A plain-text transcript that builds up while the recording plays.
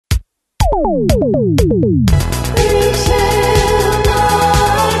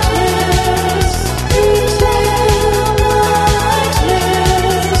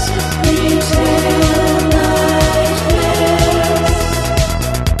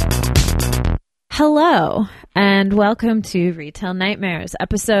Hello, and welcome to Retail Nightmares,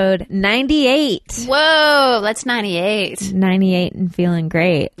 episode 98. Whoa, that's 98. 98 and feeling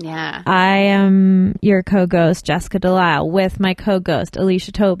great. Yeah. I am your co-ghost, Jessica Delisle, with my co-ghost,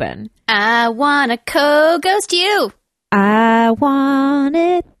 Alicia Tobin. I wanna co-ghost you. I want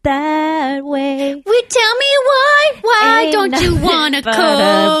it that way. Tell me why? Why Ain't don't you nothing wanna but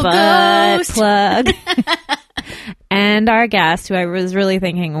a butt co-ghost? plug. And our guest, who I was really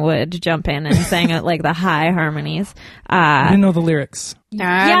thinking would jump in and sing at like the high harmonies. I didn't know the lyrics.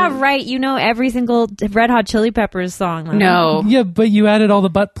 Yeah, right. You know every single Red Hot Chili Peppers song. Though. No. Yeah, but you added all the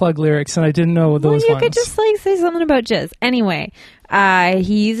butt plug lyrics, and I didn't know those you ones. could just like say something about jizz. Anyway,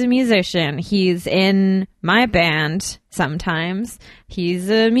 he's a musician. He's in my band sometimes. He's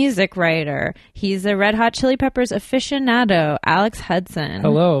a music writer. He's a Red Hot Chili Peppers aficionado. Alex Hudson.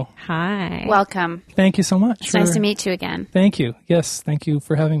 Hello. Hi. Welcome. Thank you so much. It's nice to meet you again. Thank you. Yes, thank you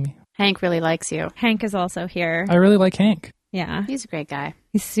for having me. Hank really likes you. Hank is also here. I really like Hank. Yeah. He's a great guy.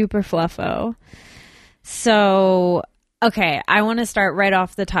 He's super fluffo. So, okay, I want to start right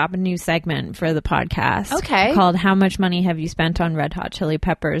off the top, a new segment for the podcast. Okay. Called How Much Money Have You Spent on Red Hot Chili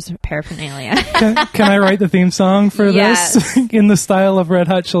Peppers Paraphernalia? Can I write the theme song for Yes. this in the style of Red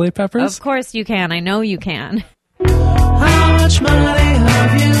Hot Chili Peppers? Of course you can. I know you can. How much money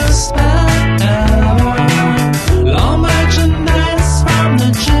have you spent on merchandise from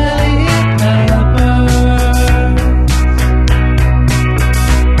the Chili Peppers?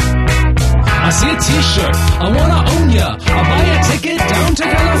 I see a t-shirt, I wanna own ya. I'll buy a ticket down to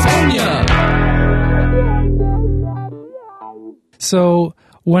California. So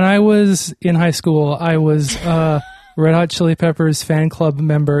when I was in high school, I was Red Hot Chili Peppers fan club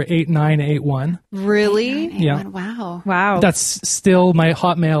member 8981. Really? Yeah. Wow. Wow. That's still my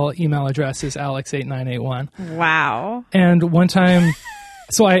Hotmail email address is alex8981. Wow. And one time,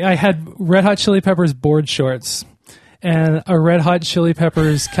 so I had Red Hot Chili Peppers board shorts and a Red Hot Chili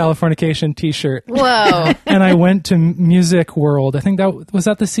Peppers Californication t-shirt. Whoa. And I went to Music World. I think that was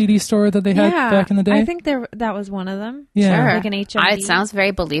that the CD store that they had back in the day? I think that was one of them. Yeah. Sure. Like an HMV. It sounds very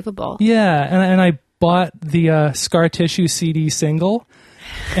believable. Yeah, and I bought the Scar Tissue CD single.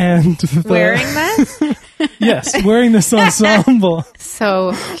 And Wearing that? Yes, wearing this ensemble.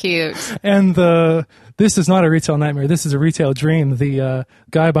 So cute. And this is not a retail nightmare. This is a retail dream. The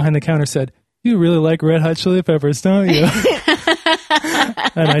guy behind the counter said, "You really like Red Hot Chili Peppers, don't you?"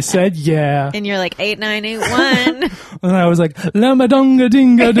 And I said, "Yeah." And you're like 8981. And I was like, "Lama donga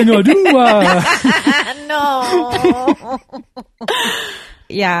dinga dinga doo." No.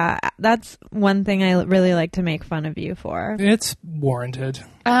 Yeah, that's one thing I really like to make fun of you for. It's warranted.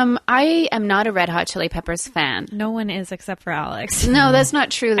 I am not a Red Hot Chili Peppers fan. No one is except for Alex. No, that's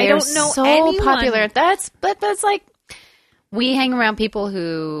not true. They don't know so anyone. popular. That's like we hang around people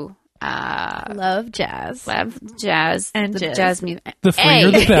who Love jazz. love jazz And the jizz. jazz music. The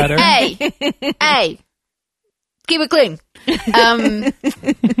freer the better. Hey, keep it clean.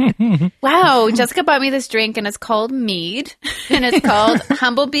 Wow, Jessica bought me this drink and it's called mead and it's called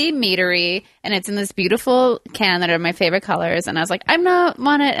Humblebee Meadery and it's in this beautiful can that are my favorite colors and I was like, I'm not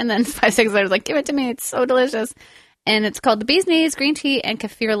want it, and then 5 seconds later I was like, give it to me, it's so delicious. And it's called the Bee's Knees Green Tea and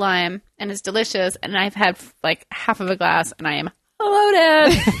Kaffir Lime and it's delicious and I've had like half of a glass and I am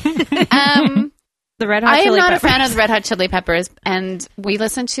loaded. The Red Hot I am Chili not Peppers. a fan of the Red Hot Chili Peppers, and we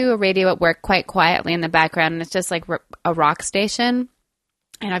listen to a radio at work quite quietly in the background, and it's just like a rock station.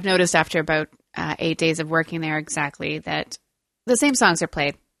 And I've noticed after about 8 days of working there exactly that the same songs are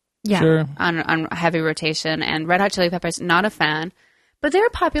played Yeah. Sure. on heavy rotation, and Red Hot Chili Peppers, not a fan. But they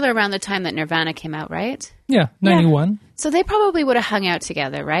were popular around the time that Nirvana came out, right? Yeah, 91. So they probably would have hung out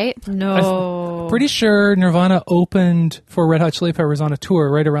together, right? No. Pretty sure Nirvana opened for Red Hot Chili Peppers on a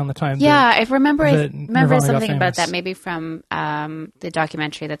tour right around the time. Yeah, I remember Nirvana got something about famous. that, maybe from the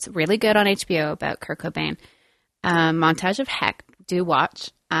documentary that's really good on HBO about Kurt Cobain. Montage of Heck, do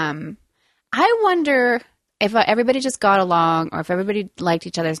watch. I wonder if everybody just got along or if everybody liked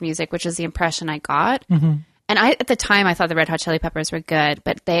each other's music, which is the impression I got. Mm-hmm. And at the time, I thought the Red Hot Chili Peppers were good,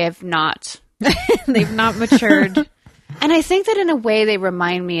 but they have not. They've not matured. And I think that in a way they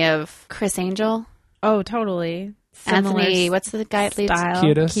remind me of Chris Angel. Oh, totally. Anthony, what's the guy that leads? Style.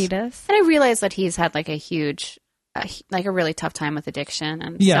 Kiedis. And I realized that he's had like a huge, like a really tough time with addiction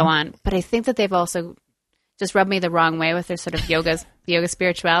and Yeah. so on. But I think that they've also just rubbed me the wrong way with their sort of yoga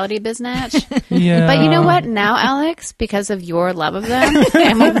spirituality biznatch. Yeah. But you know what? Now, Alex, because of your love of them,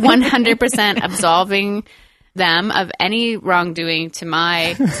 I'm 100% absolving them of any wrongdoing to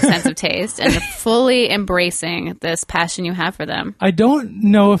my sense of taste and fully embracing this passion you have for them. I don't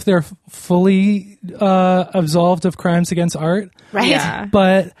know if they're fully absolved of crimes against art, Right? Yeah.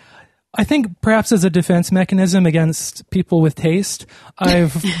 but I think perhaps as a defense mechanism against people with taste,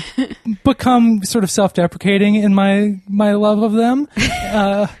 I've become sort of self-deprecating in my love of them,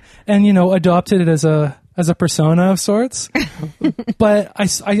 and adopted it as a persona of sorts. But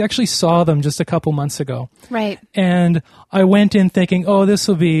I actually saw them just a couple months ago, Right. and I went in thinking, oh, this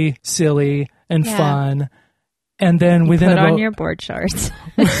will be silly and Yeah. fun. And then within Put about on your board shorts.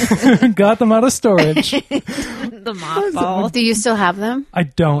 got them out of storage. The mothball. Do you still have them? I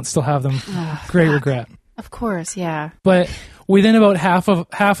don't still have them. Great regret. Of course, yeah. But within about half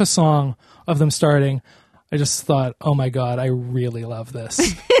a song of them starting, I just thought, oh my God, I really love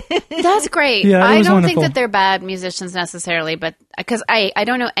this. That's great. Yeah, it I was don't wonderful. think that they're bad musicians necessarily, but because I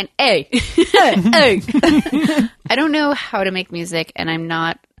don't know, and I don't know how to make music, and I'm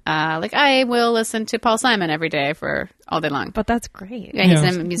not I will listen to Paul Simon every day for all day long. But that's great. Yeah, he's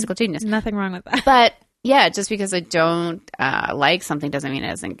Yeah. a musical genius. Nothing wrong with that. But yeah, just because I don't like something doesn't mean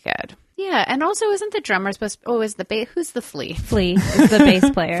it isn't good. Yeah, and also isn't the drummer supposed to, is the bass, who's the flea? Flea is the bass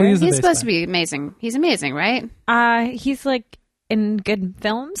player. Flea is the He's bass supposed to player. be amazing. He's amazing, right? He's like in good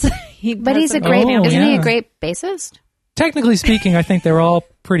films. But he's a has great, Oh, isn't he yeah. a great bassist? Technically speaking, I think they're all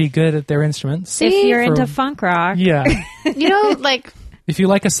pretty good at their instruments. If you're For- into funk rock, Yeah. You know, like, If you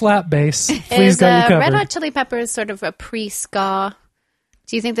like a slap bass, Flea's is got you Red covered. Hot Chili Peppers sort of a pre-ska?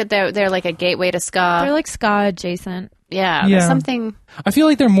 Do you think that they're like a gateway to ska? they're like ska adjacent. yeah, Yeah. there's something. I feel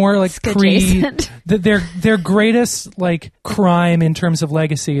like they're more like Adjacent. their greatest like crime in terms of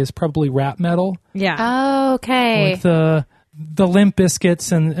legacy is probably rap metal. Yeah. Oh, okay. Like the Limp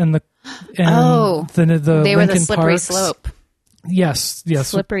Bizkits and the They were the Linkin slippery Parks. slope. Yes.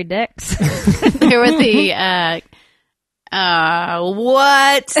 Slippery dicks. They were the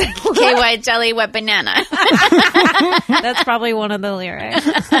what? KY jelly, what banana? That's probably one of the lyrics.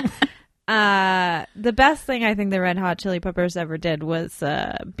 The best thing I think the Red Hot Chili Peppers ever did was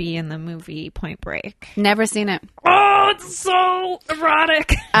be in the movie Point Break. Never seen it. Oh, it's so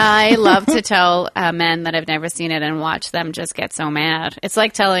erotic. I love to tell men that I've never seen it and watch them just get so mad. It's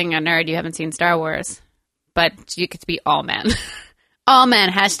like telling a nerd you haven't seen Star Wars, but you get to be all men. All men.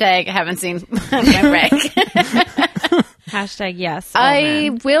 Hashtag haven't seen Point Break. Hashtag yes. all I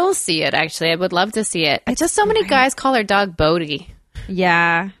men. will see it, actually. I would love to see it. Just so many guys call their dog Bodie.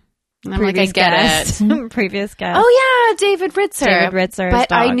 Yeah. And I'm like, I get it. Previous guest. Oh, yeah, David Ritzer. David Ritzer's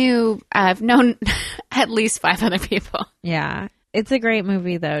But I dog. I've known at least 5 other people. Yeah. It's a great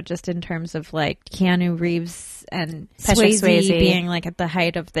movie, though, just in terms of like Keanu Reeves and Patrick Swayze Swayze. being like at the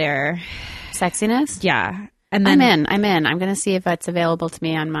height of their. Sexiness? Yeah. And then I'm in. I'm going to see if it's available to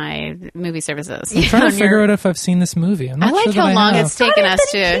me on my movie services. I'm trying to figure out if I've seen this movie. I'm not I like sure that how I long have. it's taken us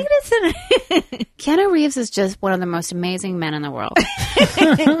to. Keanu Keanu Reeves is just one of the most amazing men in the world.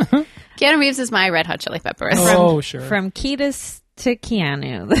 Keanu Reeves is my Red Hot Chili Peppers. Oh, sure. From Ketis to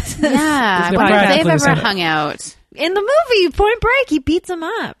Keanu. This is- Yeah, I They're wonder if practically they've the ever same. hung out. In the movie Point Break, he beats him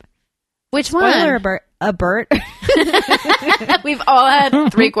up. Which Spoiler one? a Bert. We've all had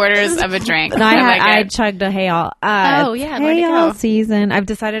 3/4 of a drink. No, Oh my I God. chugged a Hey All. Oh, it's yeah, where'd it Hey All go? season. I've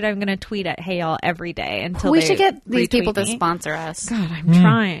decided I'm going to tweet at Hey All every day until We they should get these retweet people to me. sponsor us. God, I'm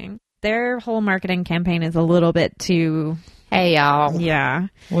trying. Their whole marketing campaign is a little bit too. Hey, y'all. Yeah.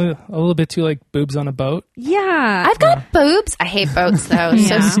 Well, a little bit too like boobs on a boat. Yeah. I've got boobs. I hate boats, though.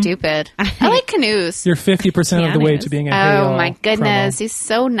 So Yeah. stupid. I like canoes. You're 50% of the way Keanu's. to being a Oh, Hey my Y'all goodness. promo. He's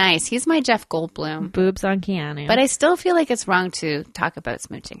so nice. He's my Jeff Goldblum. boobs on Keanu. But I still feel like it's wrong to talk about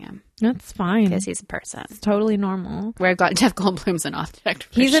smooching him That's fine. because he's a person. It's totally normal. Where Jeff Goldblum's an object.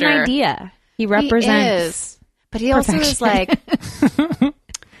 For He's sure. an idea. He He represents. is. But he also is like,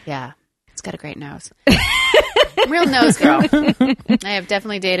 yeah, he's got a great nose. Real nose girl. I have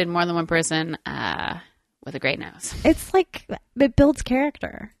definitely dated more than one person with a great nose. It's like it builds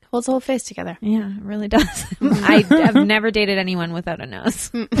character. Holds the whole face together. Yeah, it really does. I have never dated anyone without a nose.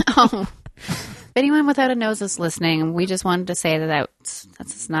 Oh. If anyone without a nose is listening, we just wanted to say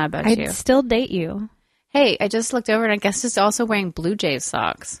that's not about you. I'd still date you. Hey, I just looked over and I guess it's also wearing Blue Jays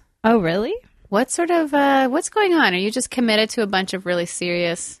socks. Oh, really? What sort of, what's going on? Are you just committed to a bunch of really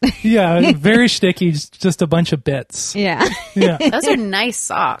serious? Yeah, very sticky, just a bunch of bits. Yeah. Yeah. Those are nice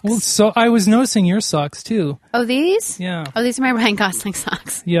socks. Well, so I was noticing your socks too. Oh, these? Yeah. Oh, these are my Ryan Gosling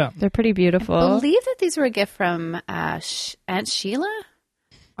socks. Yeah. They're pretty beautiful. I believe that these were a gift from Aunt Sheila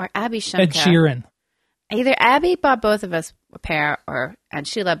or Abby Shumka. Ed Sheeran. Either Abby bought both of us a pair, and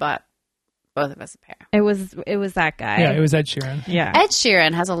Sheila bought both of us a pair. It was that guy. Yeah, it was Ed Sheeran. Yeah. Ed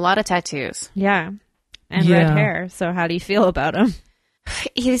Sheeran has a lot of tattoos. Yeah. And Yeah. red hair. So how do you feel about him?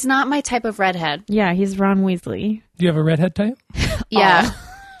 He's not my type of redhead. Yeah, he's Ron Weasley. Do you have a redhead type? Yeah,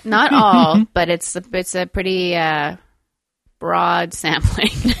 not all, but it's a pretty broad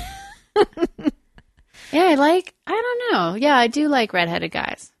sampling. Yeah, I don't know. Yeah, I do like redheaded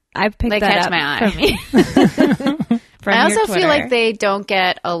guys. I've picked They that catch up my eye. from me. From I your also feel like Twitter. they don't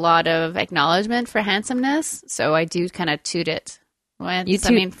get a lot of acknowledgement for handsomeness, so I do kind of toot it.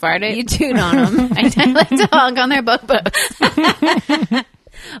 Fart it. You toot on them. I like to honk on their bobos.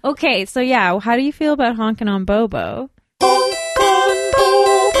 Okay, so yeah, how do you feel about honking on Bobo?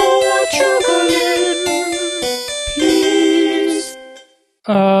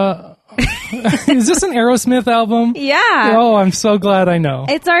 Is this an Aerosmith album? Yeah. Oh, I'm so glad I know.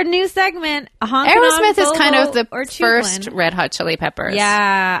 It's our new segment, honking Aerosmith on is kind Bobo of the or first Chughlin. Red Hot Chili Peppers.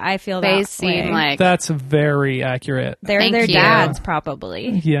 Yeah, I feel They that seem way. like That's very accurate. They're Thank their you. dads,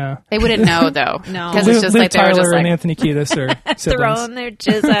 probably. Yeah. they wouldn't know though. No. because it's just Liv like they were Tyler just and like, Anthony Kiedis are siblings. Throwing their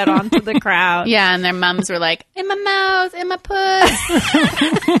jizz out onto the crowd. yeah, and their mums were like, in my mouth, in my puss,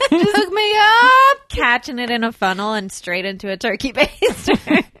 hook me up. Catching it in a funnel and straight into a turkey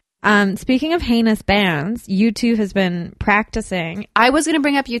baster. Speaking of heinous bands, U2 has been practicing. I was going to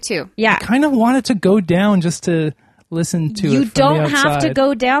bring up you too. Yeah. Kind of wanted to go down just to listen to You it from don't the have to outside.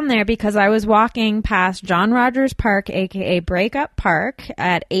 go down there because I was walking past John Rogers Park, aka Breakup Park,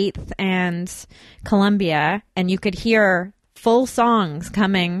 at 8th and Columbia, and you could hear full songs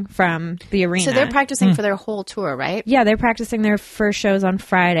coming from the arena. So they're practicing for their whole tour, right? yeah, they're practicing their first shows on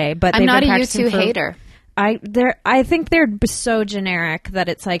Friday, but I'm they've not been a practicing U2 for- hater. I think they're so generic that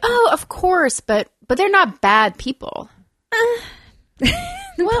it's like, Oh, of course, but they're not bad people.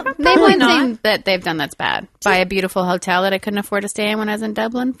 Well, name one thing that they've done that's bad. Buy a beautiful hotel that I couldn't afford to stay in when I was in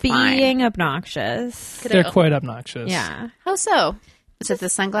Dublin. Fine. being obnoxious. They're quite obnoxious. Yeah. How so? Is it the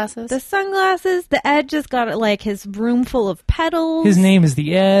sunglasses? The sunglasses, the Edge just got like his room full of pedals. His name is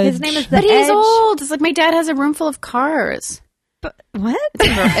The Edge. His name is the but he's Edge. old. It's like my dad has a room full of cars. But what?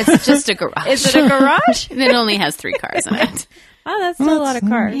 It's just a garage. Is it a garage? It only has 3 cars in it. Oh, that's still a lot of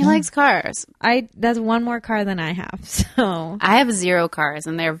cars. He likes cars. That's one more car than I have. So I have 0 cars,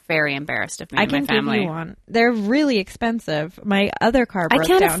 and they're very embarrassed of me I and can my family. give you one. They're really expensive. My other car I broke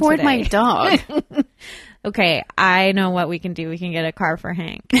can't down afford today. my dog. Okay, I know what we can do. We can get a car for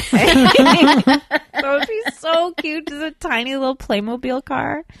Hank. That would be so cute. Just a tiny little Playmobil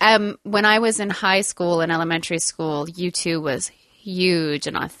car. When I was in high school and elementary school, U2 was huge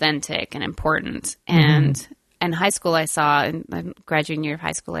and authentic and important. And in high school, I saw, in graduating year of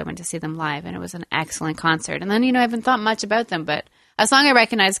high school, I went to see them live, and it was an excellent concert. And then, I haven't thought much about them, but a song I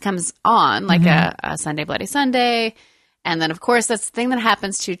recognize comes on, like a Sunday Bloody Sunday. And then, of course, that's the thing that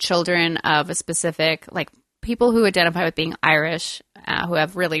happens to children of a specific, like people who identify with being Irish, who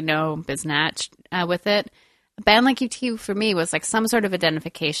have really no biznatch with it. A band like U2 for me was like some sort of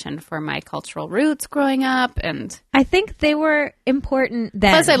identification for my cultural roots growing up. And I think they were important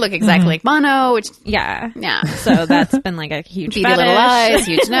then. plus, I look exactly like Bono, which, yeah. yeah. So that's been like a huge Beady fetish. little eyes,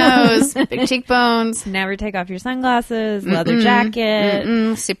 huge nose, big cheekbones, Never take off your sunglasses, leather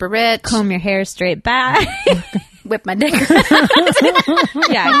jacket, super rich, comb your hair straight back. whip my dick.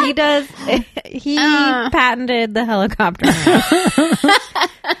 Yeah, he does. He patented the helicopter.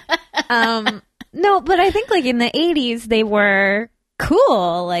 No, but I think like in the 80s they were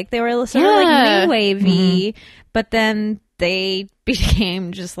cool. Like they were sort of Yeah. like new wavy, but then they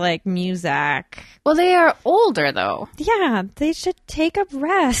became just like Muzak. Well, they are older though. Yeah, they should take a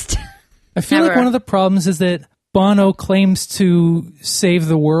rest. I feel like Never. one of the problems is that Bono claims to save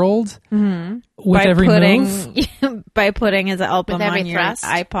the world with every move. By putting his album With every on your thrust.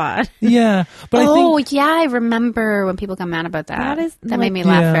 iPod. Yeah, but I Oh, think yeah, I remember when people got mad about that. That is, that like- made me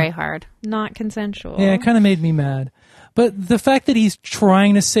laugh Yeah. very hard. Not consensual. yeah, it kind of made me mad. But the fact that he's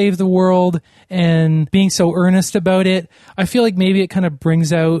trying to save the world and being so earnest about it, I feel like maybe it kind of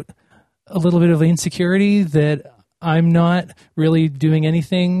brings out a little bit of insecurity that I'm not really doing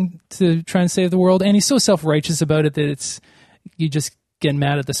anything to try and save the world. And he's so self-righteous about it that you just get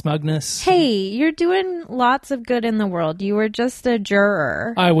mad at the smugness. Hey, you're doing lots of good in the world. You were just a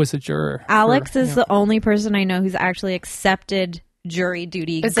juror. I was a juror. Alex is the only person I know who's actually accepted jury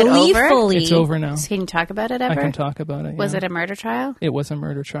duty Is it over? gleefully. It's over now. So can you talk about it I ever? can talk about it. Was yeah. it a murder trial? It was a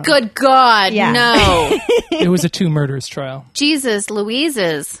murder trial. Good God, Yeah. no. It was a 2 murders trial. Jesus,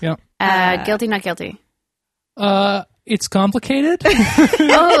 Louise's. Yeah. Guilty, not guilty. It's complicated.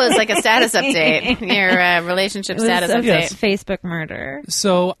 Oh, it's like a status update. Your relationship It was status a update. Yes. Facebook murder.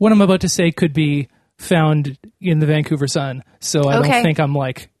 So what I'm about to say could be found in the Vancouver Sun. So I Okay. don't think I'm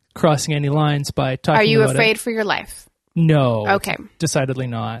like crossing any lines by talking Are you about afraid it. for your life? No. Okay. Decidedly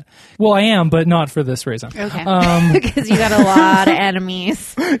not. Well, I am, but not for this reason. Okay. Because you got a lot of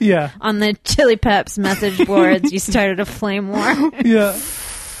enemies Yeah. on the Chili Peps message boards. You started a flame war. Yeah.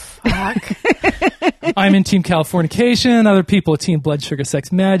 I'm in Team Californication. Other people Team Blood Sugar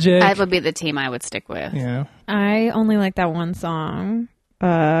Sex Magic. That would be the team I would stick with. Yeah. I only like that one song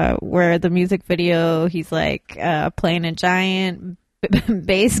where the music video, he's like playing a giant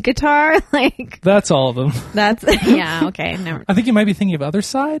bass guitar. Like, That's all of them. that's, yeah, okay. Never. I think you might be thinking of Other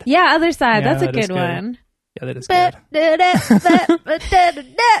Side. Yeah, Other Side. Yeah, That's a that is good good. one. Yeah, that is good.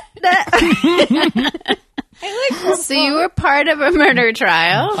 So you were part of a murder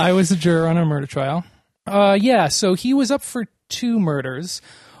trial. I was a juror on a murder trial. Yeah, so he was up for 2 murders.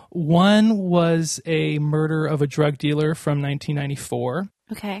 One was a murder of a drug dealer from 1994,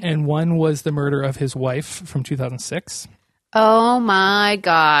 Okay. and one was the murder of his wife from 2006. Oh my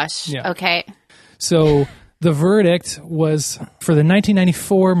gosh. Yeah. Okay. So the verdict was for the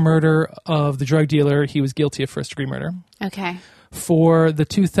 1994 murder of the drug dealer, he was guilty of first-degree murder. Okay. For the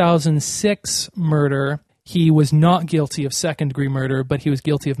 2006 murder, he was not guilty of second-degree murder, but he was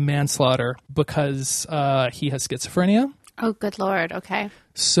guilty of manslaughter because he has schizophrenia. Oh, good Lord. Okay.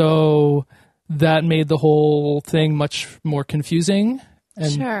 So that made the whole thing much more confusing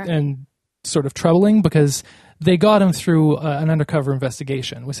and Sure. and sort of troubling because they got him through an undercover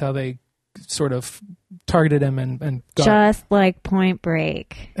investigation was how they sort of targeted him and got Just like Point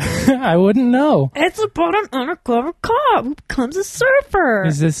Break. I wouldn't know. It's about an undercover cop who becomes a surfer.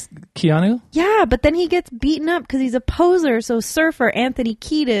 Is this Keanu? Yeah, but then he gets beaten up because he's a poser. So surfer Anthony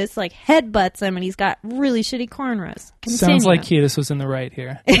Kiedis like headbutts him, and he's got really shitty cornrows. Continue. Sounds like Kiedis was in the right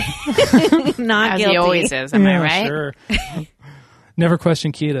here. Not As guilty. he always is. Am I Yeah, right? Sure. Never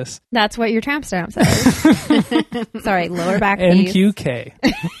question Kiedis. That's what your tramp stamp says. Sorry, lower back piece. NQK.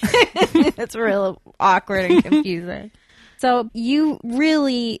 It's real awkward and confusing. So you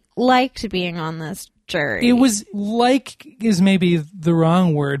really liked being on this jury. It was like is maybe the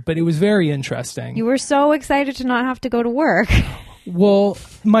wrong word, but it was very interesting. You were so excited to not have to go to work. Well,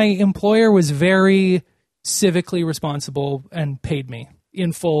 my employer was very civically responsible and paid me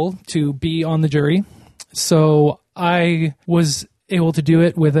in full to be on the jury. So I was able to do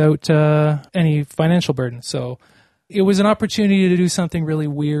it without any financial burden. So it was an opportunity to do something really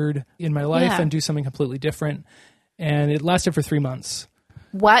weird in my life Yeah. and do something completely different. And it lasted for 3 months.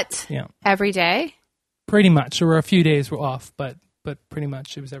 What? Yeah, Every day? pretty much. There were a few days were off, but pretty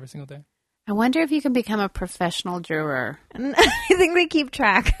much it was every single day. I wonder if you can become a professional juror. I think they keep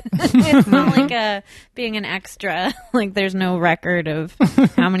track. It's not like being an extra. Like there's no record of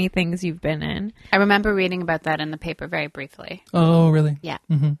how many things you've been in. I remember reading about that in the paper very briefly. Oh, really? Yeah.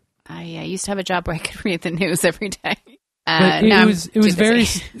 Mm-hmm. I used to have a job where I could read the news every day. But now I'm it too was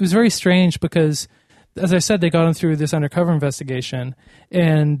busy. very strange because, as I said, they got him through this undercover investigation,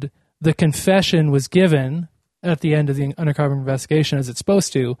 and the confession was given at the end of the undercover investigation as it's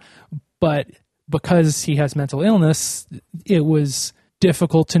supposed to, but because he has mental illness, it was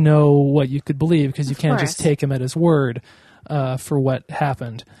difficult to know what you could believe because you can't just course. take him at his word for what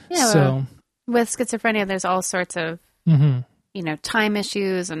happened. Yeah, So, well, with schizophrenia, there's all sorts of mhm. time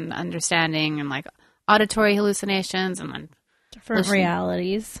issues and understanding and like auditory hallucinations and then. Different Listen.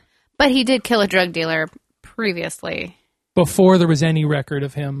 realities. But he did kill a drug dealer previously. Before there was any record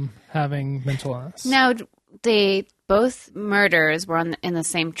of him having mental illness. Now, both murders were in the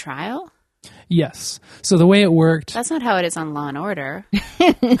same trial. Yes. So the way it worked, That's not how it is on Law and Order.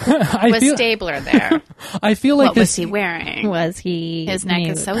 I Was feel, Stabler there? I feel like What was this. he wearing? Was he? His neck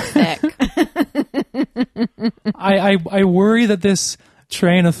nude? is so thick. I worry that this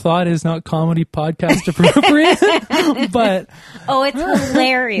train of thought is not comedy podcast appropriate, but Oh, it's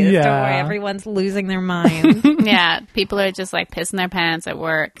hilarious. Yeah. Don't worry, everyone's losing their minds. Yeah, people are just like pissing their pants at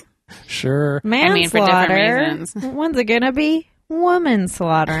work. sure. mean, for different Manslaughter. reasons. When's it gonna be? Woman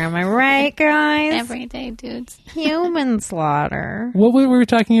slaughter. Am I right, guys? Every day, dudes. Human slaughter. What were we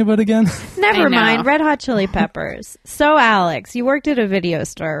talking about again? Never I know. mind. Red Hot Chili Peppers. So, Alex, you worked at a video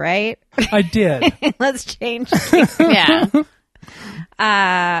store, right? I did. Let's change. Yeah.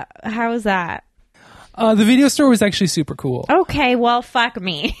 How was that? The video store was actually super cool. Okay, well, fuck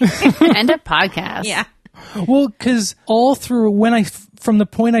me. End of podcast. Yeah. Well, because all through from the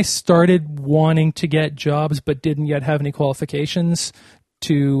point I started wanting to get jobs but didn't yet have any qualifications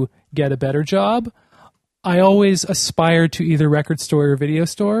to get a better job, I always aspired to either record store or video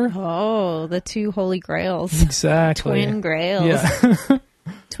store. Oh, the two holy grails. Exactly. Twin grails. Yeah.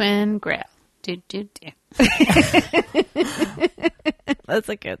 Twin grail. Do, do, do. That's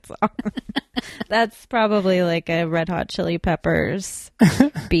a good song. That's probably like a Red Hot Chili Peppers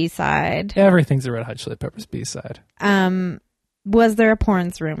B-side. Everything's a Red Hot Chili Peppers B-side. Was there a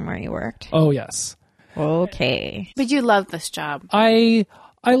porns room where you worked? Oh, yes. Okay. But you love this job. I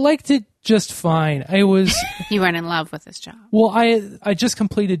liked it just fine. I was... You weren't in love with this job. Well, I just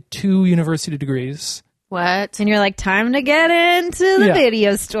completed 2 university degrees. What? And you're like, time to get into the Yeah.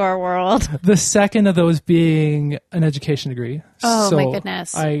 video store world. The second of those being an education degree. Oh, So my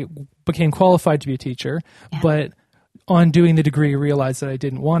goodness. I became qualified to be a teacher, but on doing the degree, realized that I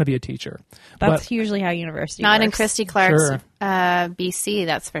didn't want to be a teacher. That's But usually how university Not works. in Christy Clark's Sure. BC,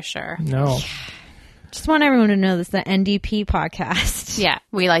 that's for sure. no. Just want everyone to know this is the NDP podcast. Yeah,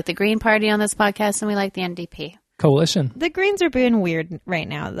 we like the Green Party on this podcast, and we like the NDP. Coalition. The Greens are being weird right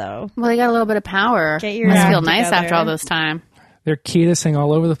now, though. Well, they got a little bit of power. Get your Must act feel nice together. after all this time. They're ketising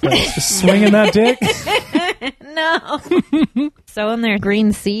all over the place. Just swinging that dick. No. Sowing their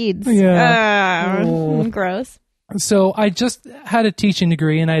green seeds. Yeah. Gross. So I just had a teaching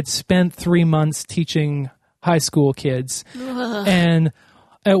degree, and I had spent 3 months teaching high school kids. And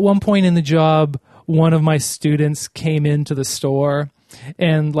at one point in the job, one of my students came into the store,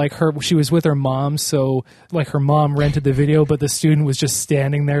 and like she was with her mom, so like her mom rented the video, but the student was just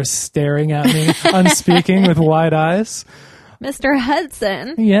standing there staring at me, unspeaking with wide eyes. Mr.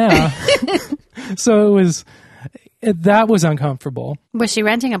 Hudson. Yeah. So that was uncomfortable. Was she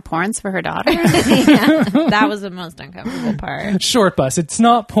renting a porns for her daughter? That was the most uncomfortable part. Short bus. It's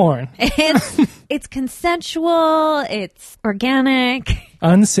not porn. It's consensual. It's organic.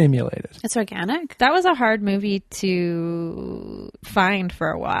 Unsimulated. It's organic. That was a hard movie to find for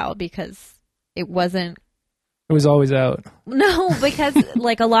a while because it wasn't. It was always out. No, because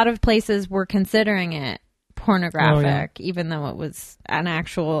like a lot of places were considering it pornographic, even though it was an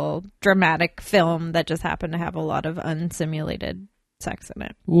actual dramatic film that just happened to have a lot of unsimulated sex in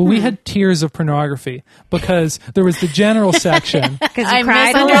it. Well, we had tiers of pornography because there was the general section. Because I you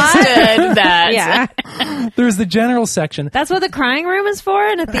cried a lot. misunderstood that. Yeah, There was the general section. that's what the crying room is for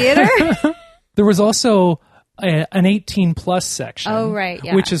in a theater. There was also an 18 plus section. Oh, right,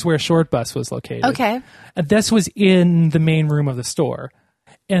 yeah. Which is where Short Bus was located. Okay. And this was in the main room of the store.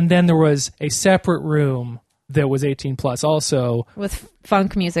 And then there was a separate room that was 18 plus also. With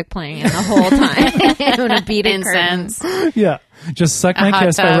funk music playing in the whole time. And a beaded Incense. curtains. Yeah. Just Suck My hot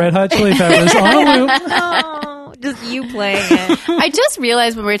Kiss by tub. Red Hot Chili Peppers on a loop. Oh, just you playing it. I just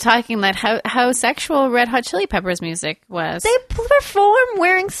realized when we were talking that how sexual Red Hot Chili Peppers music was. They perform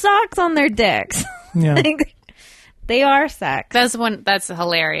wearing socks on their dicks. Yeah. Like, they are sex. That's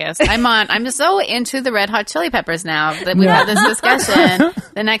hilarious. I'm so into the Red Hot Chili Peppers now that we've had this discussion.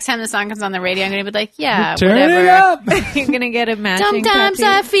 The next time the song comes on the radio, I'm going to be like, yeah, Turn whatever. it up. You're gonna get a matching Sometimes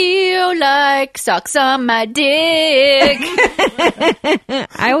tattoo. I feel like socks on my dick.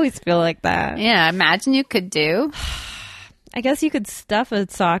 I always feel like that. Yeah, imagine you could do. I guess you could stuff a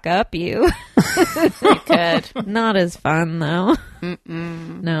sock up you. You could. Not as fun though.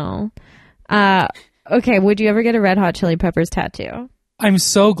 No. Okay, would you ever get a Red Hot Chili Peppers tattoo? I'm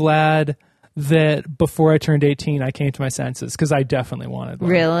so glad that before I turned 18, I came to my senses because I definitely wanted one.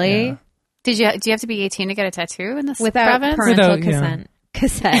 Really? Yeah. Do you have to be 18 to get a tattoo in this Without province? parental Without, yeah. consent.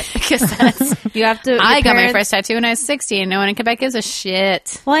 Cassette. Cassettes. You have to. I the got my parents- first tattoo when I was 16. No one in Quebec gives a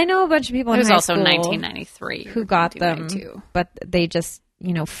shit. Well, I know a bunch of people It in was high also school 1993 who got them, 1992. but they just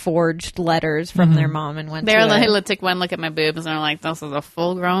forged letters from their mom and went. They're to like, it. let's take one look at my boobs, and they're like, "This is a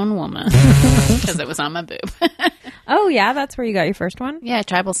full-grown woman," because it was on my boob. Oh yeah, that's where you got your first one. Yeah,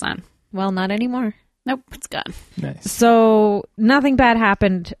 tribal son. Well, not anymore. Nope, it's gone. Nice. So nothing bad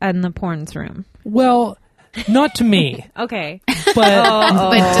happened in the porns room. Well, not to me, Okay. but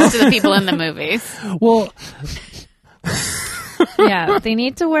But just to the people in the movies. well, Yeah, they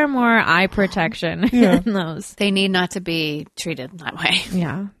need to wear more eye protection in those. They need not to be treated that way.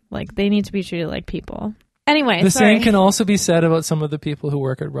 Yeah, like they need to be treated like people. Anyway, the sorry. same can also be said about some of the people who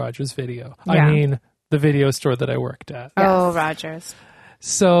work at Rogers Video. Yeah. I mean, the video store that I worked at. Oh, Rogers.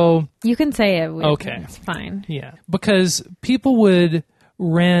 So, You can say it. Okay. It's fine. yeah, because people would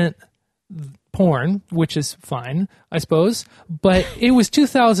rent porn, which is fine, I suppose, but it was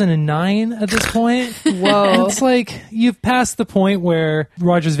 2009 at this point. Whoa. It's like you've passed the point where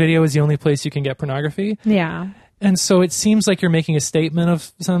Rogers Video is the only place you can get pornography. Yeah. And so it seems like you're making a statement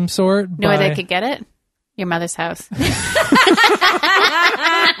of some sort. You know where they could get it? Your mother's house.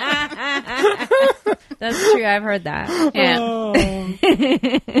 That's true. I've heard that. Yeah.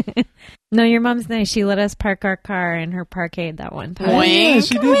 No, your mom's nice. She let us park our car in her parkade that one time. Boing. Yeah,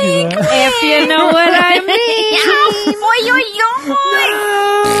 she did do that. If you know what I mean.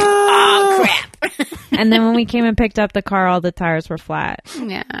 Oh, crap. And then when we came and picked up the car, all the tires were flat.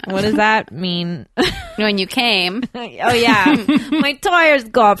 Yeah. What does that mean? When you came, Oh, yeah. My tires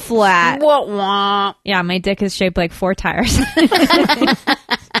got flat. wah. Yeah, my dick is shaped like 4 tires.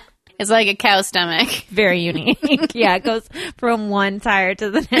 It's like a cow stomach. Very unique. Yeah, it goes from one tire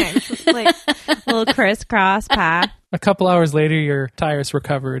to the next. It's like a little crisscross path. A couple hours later, your tires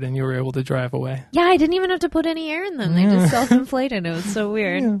recovered and you were able to drive away. Yeah, I didn't even have to put any air in them. They just self-inflated. It was so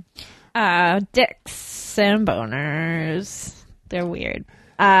weird. Dicks and boners. They're weird.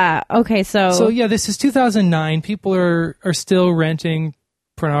 Okay, So yeah, this is 2009. People are still renting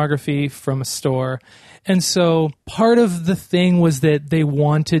pornography from a store. And so part of the thing was that they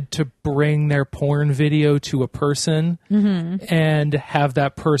wanted to bring their porn video to a person and have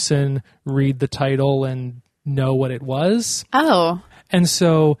that person read the title and know what it was. Oh. And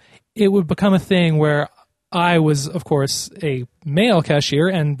so it would become a thing where I was, of course, a male cashier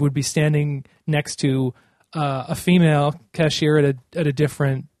and would be standing next to a female cashier at a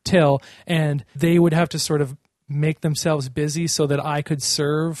different till, and they would have to sort of make themselves busy so that I could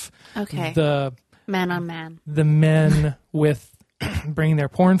serve Okay. the Man on man. men with bringing their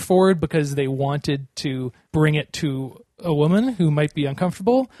porn forward because they wanted to bring it to a woman who might be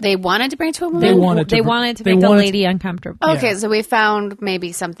uncomfortable. They wanted to bring it to a woman? They wanted to they br- wanted to they make the wanted lady uncomfortable. Okay, Yeah. so we found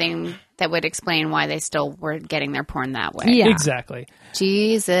maybe something that would explain why they still were getting their porn that way. Yeah. Exactly.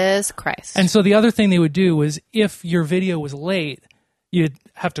 Jesus Christ. And so the other thing they would do was if your video was late, you'd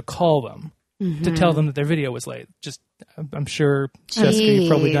have to call them to tell them that their video was late. Just, I'm sure, Jessica, you've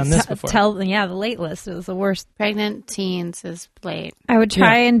probably done this before. The late list is the worst. Pregnant teens is late. I would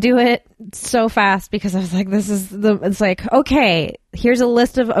try and do it so fast because I was like, it's like, okay, here's a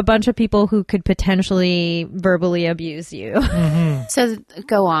list of a bunch of people who could potentially verbally abuse you. So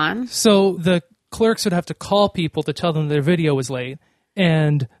go on. So the clerks would have to call people to tell them their video was late,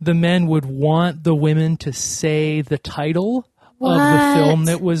 and the men would want the women to say the title of the film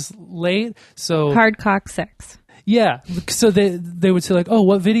that was late. So Hard cock sex. yeah, so they would say like, "Oh,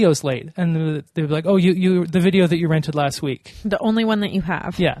 what video's late?" And they'd be like, "Oh, you the video that you rented last week." The only one that you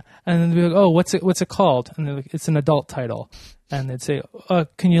have. Yeah, and then they'd be like, "Oh, what's it called?" And they're like, "It's an adult title." And they'd say,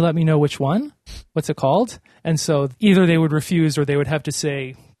 "Can you let me know which one? What's it called?" And so either they would refuse or they would have to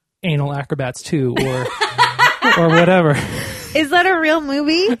say Anal Acrobats 2 or whatever. Is that a real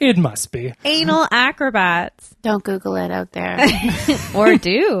movie? It must be. Anal Acrobats. Don't Google it out there. Or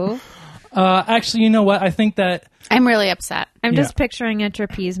do. Actually, you know what? I think that I'm really upset. I'm Yeah. just picturing a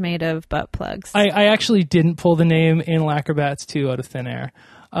trapeze made of butt plugs. I actually didn't pull the name Anal Acrobats 2 out of thin air.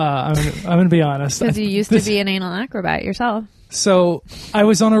 I'm going to be honest. Because you used to be an anal acrobat yourself. So I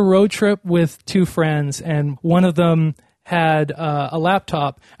was on a road trip with 2 friends, and one of them had a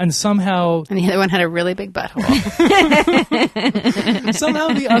laptop, and somehow And the other one had a really big butthole.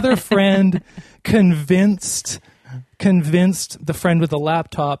 the other friend convinced the friend with the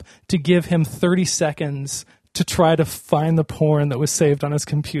laptop to give him 30 seconds to try to find the porn that was saved on his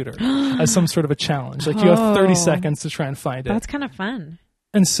computer as some sort of a challenge. Like, you have 30 seconds to try and find it. That's kind of fun.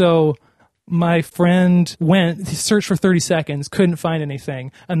 And so my friend searched for 30 seconds, couldn't find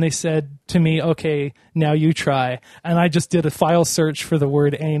anything. And they said to me, "Okay, now you try." And I just did a file search for the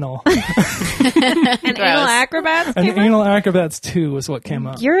word anal. And anal acrobats And came up? Anal Acrobats 2 was what came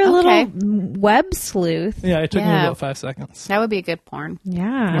up. You're a Okay. little web sleuth. Yeah, it took me Yeah. about 5 seconds. That would be a good porn.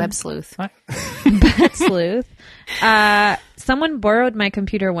 Yeah. Web sleuth. Web sleuth. Someone borrowed my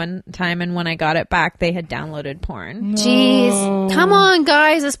computer one time, and when I got it back, they had downloaded porn. Jeez. Come on,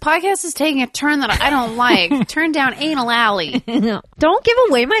 guys. This podcast is taking a turn that I don't like. Turn down Anal Alley. Don't give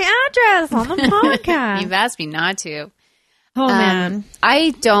away my address on the podcast. You've asked me not to. Oh, man.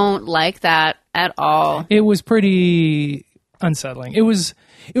 I don't like that at all. It was pretty unsettling. It was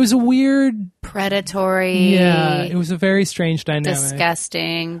a weird, Predatory. yeah, it was a very strange dynamic.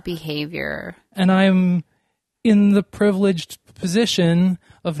 Disgusting behavior. And I'm in the privileged position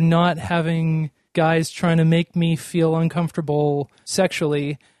of not having guys trying to make me feel uncomfortable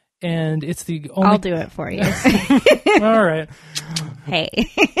sexually, and it's the only. I'll do it for you. All right. Hey,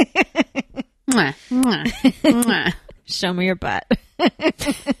 Mwah, mwah, mwah. show me your butt.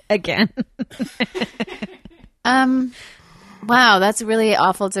 Again. Wow, that's really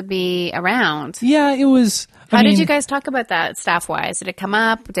awful to be around. Yeah, it was. How did you guys talk about that staff-wise? Did it come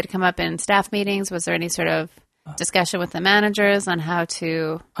up? Did it come up in staff meetings? Was there any sort of discussion with the managers on how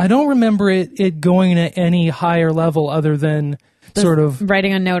to... I don't remember it going at any higher level other than sort of.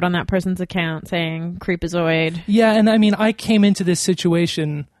 Writing a note on that person's account saying creepazoid. Yeah, and I mean, I came into this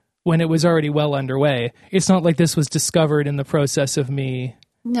situation when it was already well underway. It's not like this was discovered in the process of me.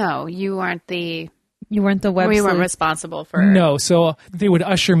 No, you aren't the You weren't the web We weren't sleuth. responsible for. No, so they would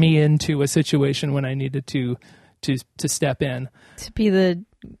usher me into a situation when I needed to step in. To be the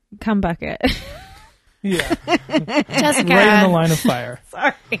cum bucket. Yeah, Jessica, right in the line of fire.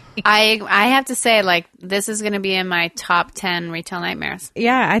 Sorry. I have to say, like, this is going to be in my top 10 retail nightmares.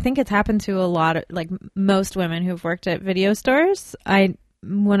 Yeah, I think it's happened to a lot of, like, most women who've worked at video stores.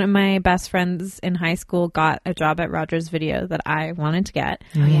 One of my best friends in high school got a job at Rogers Video that I wanted to get.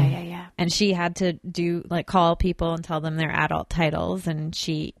 Oh, yeah. And she had to call people and tell them their adult titles. And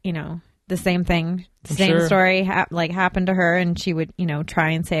she, the same thing, same sure. story happened to her. And she would,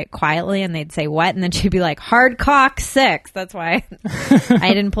 try and say it quietly and they'd say what? And then she'd be like, Hard Cock 6. That's why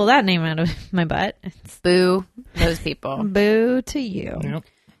I didn't pull that name out of my butt. It's Boo those people. boo to you. Yep.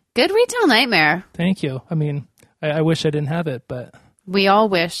 Good retail nightmare. Thank you. I mean, I wish I didn't have it, but We all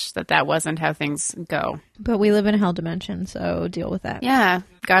wish that wasn't how things go. But we live in a hell dimension, so deal with that. Yeah.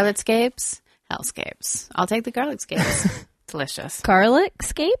 Garlicescapes, hellscapes. I'll take the garlicescapes. Delicious. Garlic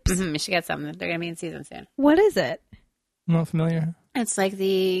scapes? You should get some. They're going to be in season soon. What is it? I'm not familiar. It's like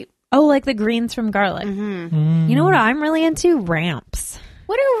the... Oh, like the greens from garlic. You know what I'm really into? Ramps.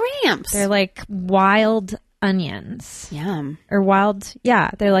 What are ramps? They're like wild onions. Yum. Or wild,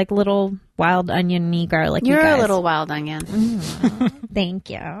 yeah, they're like little wild onion-y garlic. You're a little wild onion. Thank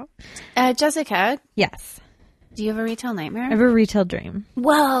you. Jessica, Yes. do you have a retail nightmare? I have a retail dream.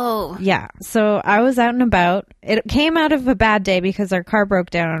 Whoa. Yeah. So I was out and about. It came out of a bad day because our car broke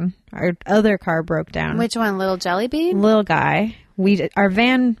down. Our other car broke down. Which one? Little Jelly Bean? Little guy. Our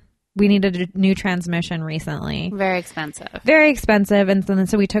van, we needed a new transmission recently. Very expensive. Very expensive. And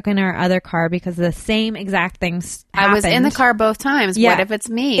so we took in our other car because the same exact things happened. I was in the car both times. Yeah. What if it's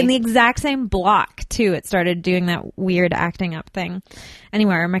me? In the exact same block, too. It started doing that weird acting up thing.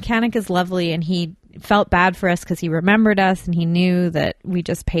 Anyway, our mechanic is lovely, and he felt bad for us because he remembered us, and he knew that we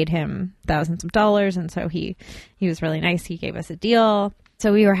just paid him thousands of dollars, and so he was really nice. He gave us a deal.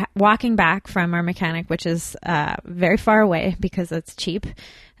 So we were walking back from our mechanic, which is very far away because it's cheap.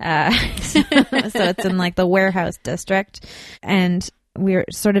 So it's in like the warehouse district. And we were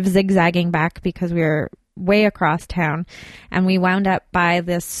sort of zigzagging back because we were way across town. And we wound up by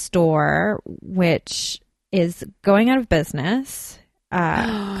this store, which is going out of business,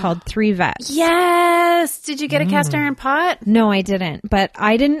 called Three Vets. Yes. Did you get a cast iron pot? No, I didn't. But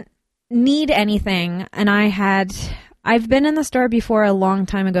I didn't need anything. And I've been in the store before a long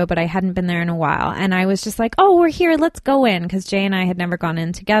time ago, but I hadn't been there in a while. And I was just like, oh, we're here. Let's go in. Because Jay and I had never gone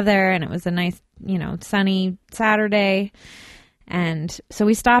in together. And it was a nice, sunny Saturday. And so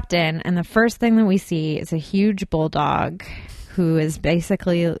we stopped in. And the first thing that we see is a huge bulldog who is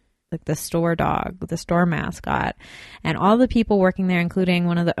basically like the store dog, the store mascot. And all the people working there, including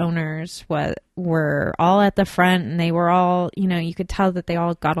one of the owners, were all at the front, and they were all, you could tell that they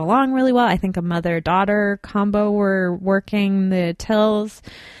all got along really well. I think a mother-daughter combo were working the tills,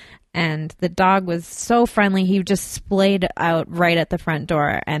 and the dog was so friendly. He just splayed out right at the front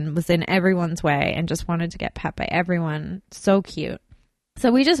door and was in everyone's way and just wanted to get pet by everyone. So cute. So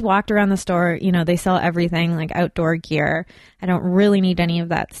we just walked around the store. They sell everything, like outdoor gear. I don't really need any of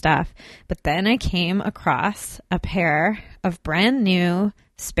that stuff. But then I came across a pair of brand new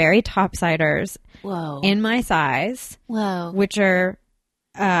Sperry topsiders Whoa. in my size, Whoa. which are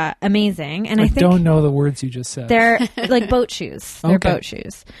amazing. And I think don't know the words you just said. they're like boat shoes. They're Okay. boat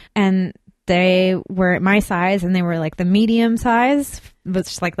shoes. And they were my size, and they were like the medium size, which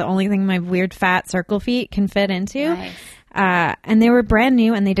is like the only thing my weird fat circle feet can fit into. Nice. And they were brand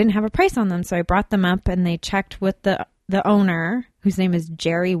new, and they didn't have a price on them. So I brought them up, and they checked with the owner, whose name is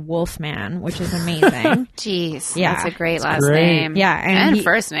Jerry Wolfman, which is amazing. Jeez. Yeah. That's a great last great. name. Yeah. And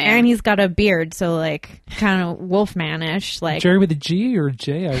first name. And he's got a beard, so like kind of Wolfmanish. Like, Jerry with a G or a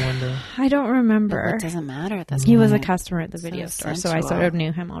J, I wonder. I don't remember. It doesn't matter at this He was a point. customer at the video store, so I sensual. sort of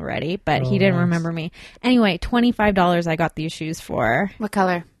knew him already, but Oh, he didn't nice. remember me. Anyway, $25 I got these shoes for. What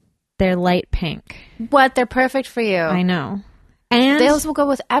color? They're light pink. What? They're perfect for you. I know. And Those will go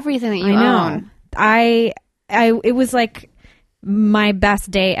with everything that you I know. own. I it was like my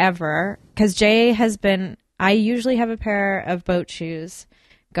best day ever because Jay has been. I usually have a pair of boat shoes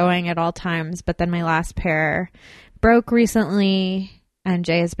going at all times, but then my last pair broke recently, and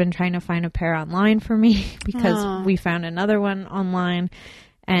Jay has been trying to find a pair online for me because Aw. we found another one online.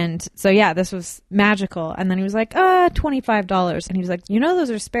 And so, yeah, this was magical. And then he was like, $25. And he was like, those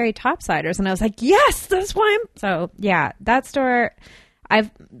are Sperry topsiders. And I was like, yes, that's why So, yeah, that store,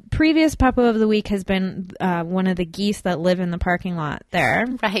 previous Puppo of the Week has been one of the geese that live in the parking lot there.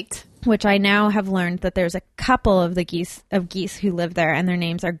 Right. Which I now have learned that there's a couple of the geese who live there, and their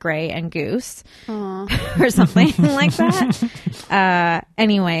names are Gray and Goose, or something like that.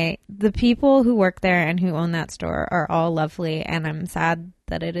 Anyway, the people who work there and who own that store are all lovely, and I'm sad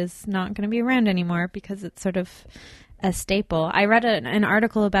that it is not going to be around anymore because it's sort of a staple. I read an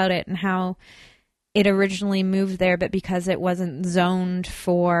article about it and how it originally moved there, but because it wasn't zoned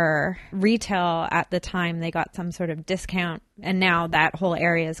for retail at the time, they got some sort of discount. And now that whole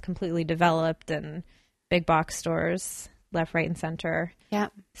area is completely developed and big box stores left, right, and center. Yeah.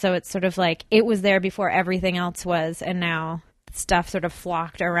 So it's sort of like it was there before everything else was, and now stuff sort of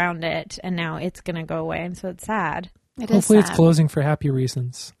flocked around it, and now it's going to go away. And so it's sad. Hopefully it's closing for happy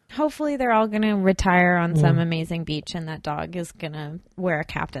reasons. Hopefully they're all going to retire on some amazing beach, and that dog is going to wear a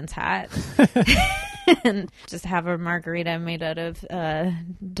captain's hat and just have a margarita made out of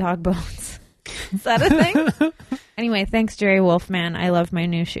dog bones. Is that a thing? Anyway, thanks, Jerry Wolfman. I love my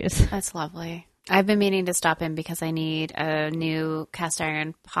new shoes. That's lovely. I've been meaning to stop in because I need a new cast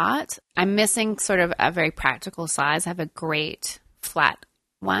iron pot. I'm missing sort of a very practical size. I have a great flat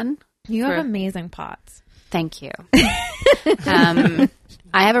one. You have amazing pots. Thank you.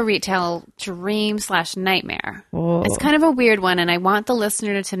 I have a retail dream / nightmare. Whoa. It's kind of a weird one, and I want the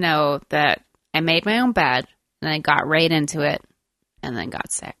listener to know that I made my own bed, and I got right into it, and then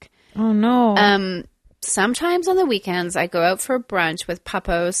got sick. Oh, no. Sometimes on the weekends, I go out for brunch with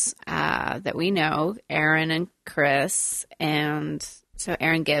puppos that we know, Aaron and Chris, and so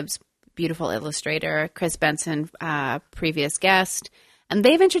Aaron Gibbs, beautiful illustrator, Chris Benson, previous guest. And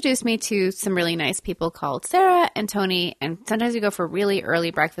they've introduced me to some really nice people called Sarah and Tony. And sometimes we go for really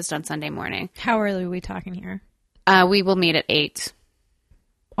early breakfast on Sunday morning. How early are we talking here? We will meet at 8.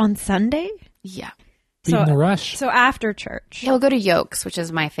 On Sunday? Yeah. Beating the rush. So after church. He'll go to Yolks, which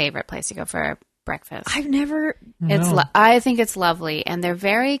is my favorite place to go for breakfast. I've never... I think it's lovely. And they're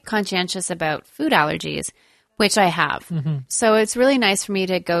very conscientious about food allergies, which I have. Mm-hmm. So it's really nice for me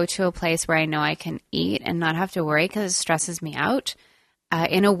to go to a place where I know I can eat and not have to worry because it stresses me out.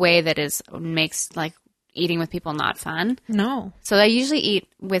 In a way that makes like eating with people not fun. No. So I usually eat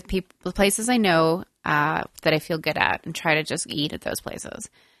with people, the places I know that I feel good at, and try to just eat at those places.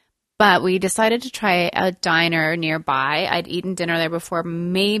 But we decided to try a diner nearby. I'd eaten dinner there before,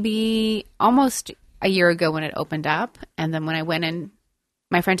 maybe almost a year ago when it opened up. And then when I went in,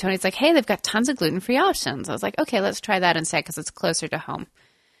 my friend Tony's like, "Hey, they've got tons of gluten-free options." I was like, "Okay, let's try that instead because it's closer to home."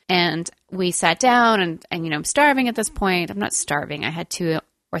 And we sat down, and I'm starving at this point. I'm not starving. I had 2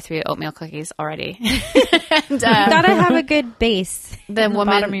 or 3 oatmeal cookies already. And, gotta have a good base. The woman,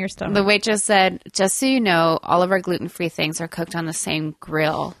 bottom of your stomach. the waitress said, "Just so you know, all of our gluten-free things are cooked on the same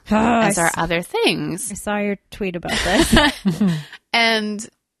grill as our other things." I saw your tweet about this. And,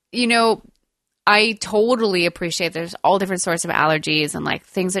 I totally appreciate there's all different sorts of allergies, and like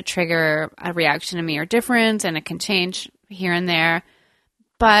things that trigger a reaction in me are different, and it can change here and there.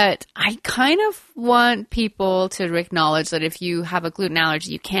 But I kind of want people to acknowledge that if you have a gluten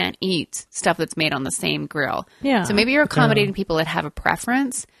allergy, you can't eat stuff that's made on the same grill. Yeah. So maybe you're accommodating people that have a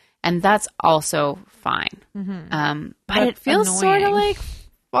preference, and that's also fine. Mm-hmm. But it feels annoying. sort of like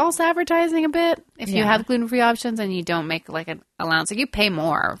false advertising a bit. If you Yeah. have gluten-free options and you don't make like an allowance, like you pay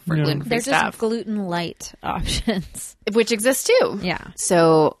more for gluten-free They're stuff, just gluten light options. which exists too. Yeah.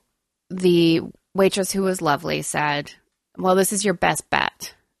 So the waitress, who was lovely, said, "Well, this is your best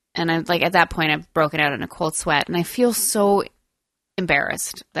bet." And I'm like, at that point, I've broken out in a cold sweat, and I feel so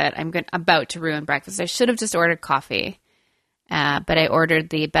embarrassed that I'm about to ruin breakfast. I should have just ordered coffee, but I ordered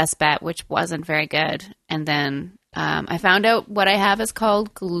the best bet, which wasn't very good. And then I found out what I have is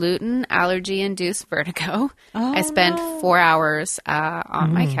called gluten allergy-induced vertigo. Oh, I spent 4 hours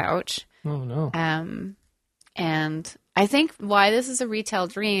on my couch. Oh, no. And I think why this is a retail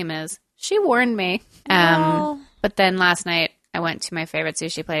dream is she warned me. Well. But then last night I went to my favorite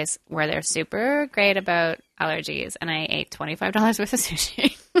sushi place where they're super great about allergies, and I ate $25 worth of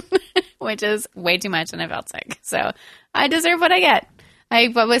sushi, which is way too much, and I felt sick. So I deserve what I get. I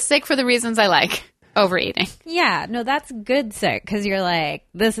was sick for the reasons I like. Overeating. Yeah, no, that's good sick because you're like,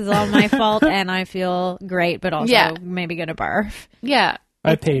 this is all my fault and I feel great, but also maybe gonna barf. Yeah.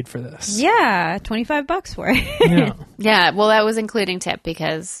 I paid for this. Yeah, $25 for it. Yeah. Yeah, well, that was including tip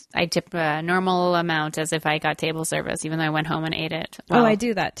because I tip a normal amount as if I got table service, even though I went home and ate it. Well, Oh, I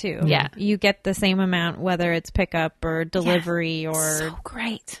do that too. Yeah. You get the same amount whether it's pickup or delivery or so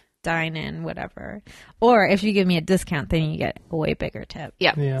great. dine in, whatever. Or if you give me a discount, then you get a way bigger tip.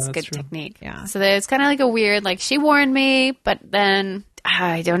 Yeah, Yeah, it's a that's good true. technique. Yeah. So it's kind of like a weird, like she warned me, but then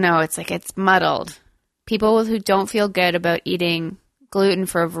I don't know. It's like it's muddled. People who don't feel good about eating gluten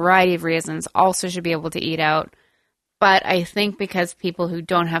for a variety of reasons also should be able to eat out. But I think because people who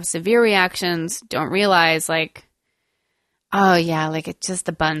don't have severe reactions don't realize, like, oh, yeah, like, it's just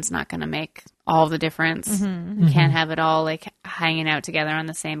the bun's not going to make all the difference. You can't have it all, like, hanging out together on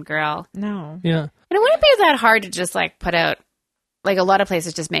the same grill. No. Yeah. And it wouldn't be that hard to just, like, put out, like, a lot of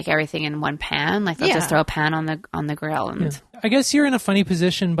places just make everything in one pan. Like, they'll Yeah. just throw a pan on the grill. And I guess you're in a funny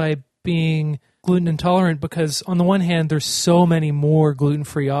position by being gluten intolerant because on the one hand, there's so many more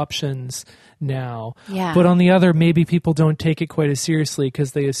gluten-free options now. Yeah. But on the other, maybe people don't take it quite as seriously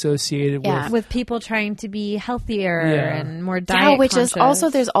because they associate it Yeah. with... With people trying to be healthier Yeah. and more diet yeah, which is conscious. also,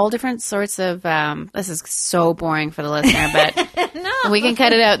 there's all different sorts of, this is so boring for the listener, but we can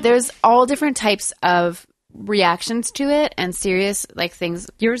cut it out. There's all different types of reactions to it and serious, like, things.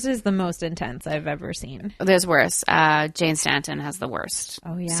 Yours is the most intense I've ever seen. There's worse. Jane Stanton has the worst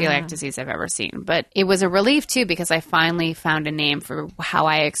Oh, yeah. celiac disease I've ever seen. But it was a relief, too, because I finally found a name for how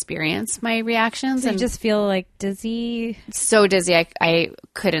I experience my reactions. So you And just feel like dizzy. so dizzy, I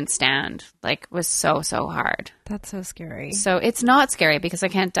couldn't stand. Like, it was so, so hard. That's so scary. So it's not scary because I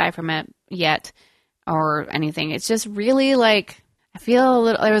can't die from it yet or anything. It's just really like, I feel a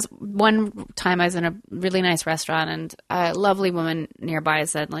little. There was one time I was in a really nice restaurant and a lovely woman nearby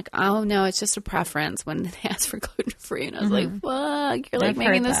said, like, oh no, it's just a preference when they ask for gluten free. And I was like, fuck, you're like I've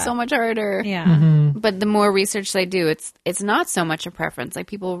making heard this that. so much harder. Yeah. But the more research they do, it's not so much a preference. Like,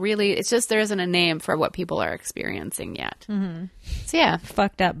 people really, it's just there isn't a name for what people are experiencing yet. So yeah,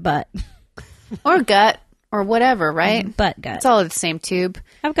 Fucked up butt. or gut or whatever, right? Butt gut. It's all the same tube.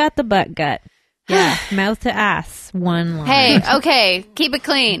 I've got the butt gut. Yeah. Mouth to ass. One line. Hey, okay, keep it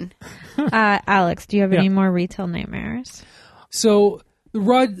clean. Alex, do you have Yeah. any more retail nightmares? So,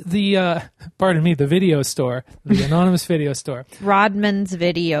 the video store, the anonymous video store. Rodman's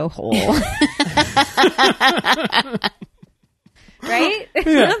video hole. Right?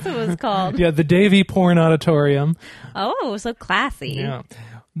 That's what it was called. Yeah, the Davy Porn Auditorium. Oh, so classy. Yeah.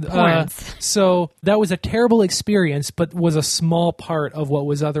 Porns. So that was a terrible experience, but was a small part of what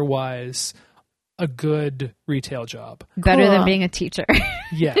was otherwise a good retail job. Better Cool. than being a teacher.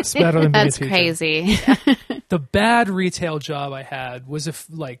 Yes, better than being That's a teacher. crazy. The bad retail job I had was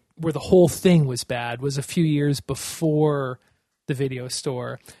where the whole thing was bad was a few years before the video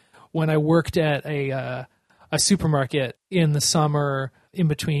store when I worked at a supermarket in the summer in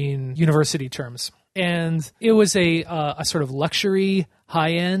between university terms. And it was a sort of luxury,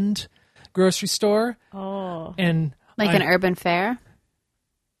 high-end grocery store. Oh. And Like an urban fair?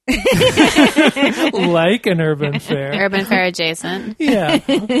 like an urban fair. Urban fair adjacent. Yeah.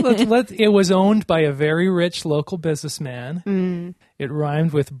 It was owned by a very rich local businessman. It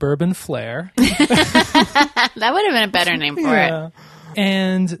rhymed with Bourbon Flair. That would have been a better name for it. Yeah.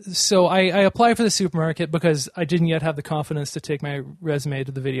 And so I applied for the supermarket because I didn't yet have the confidence to take my resume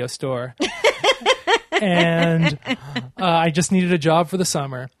to the video store. And I just needed a job for the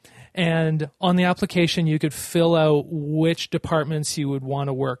summer. And on the application, you could fill out which departments you would want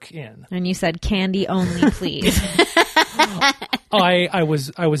to work in. And you said candy only, please. I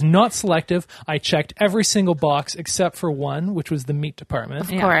was not selective. I checked every single box except for one, which was the meat department.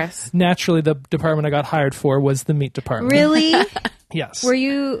 Of course. Naturally, the department I got hired for was the meat department. Really? Yes.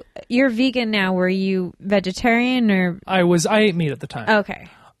 You're vegan now. Were you vegetarian or? I ate meat at the time. Okay.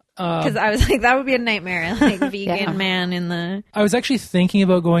 Because I was like, that would be a nightmare. Like vegan Yeah. man in the. I was actually thinking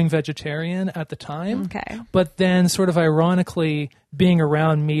about going vegetarian at the time. Okay. But then, sort of ironically, being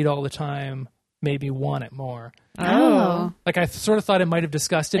around meat all the time made me want it more. Oh. Like, I sort of thought it might have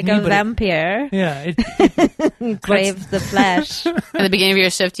disgusted Like me, a but vampire craves craves the flesh. At the beginning of your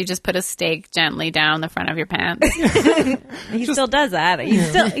shift, you just put a steak gently down the front of your pants. He still does that. He's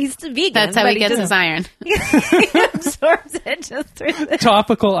still vegan. That's how but he gets his just iron. he absorbs it just through the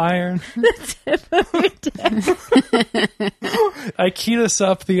topical iron. tip of your dick. I ketos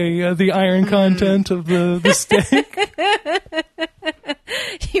up the iron content of the steak.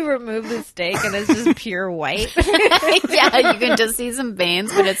 You remove the steak and it's just pure white. Yeah, you can just see some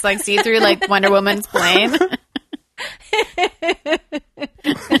veins, but it's like see-through like Wonder Woman's plane.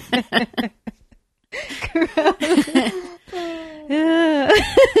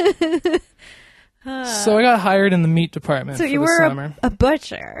 So I got hired in the meat department So for you the were summer. a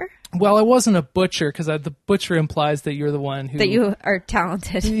butcher. Well, I wasn't a butcher because the butcher implies that you're the one who That you are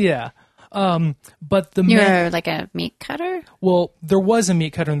talented. Yeah. But the You're like a meat cutter? well, there was a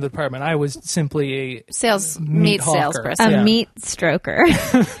meat cutter in the department. I was simply a Meat hawker. salesperson. A meat stroker.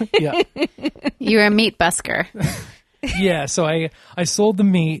 yeah. You're a meat busker. Yeah, so I sold the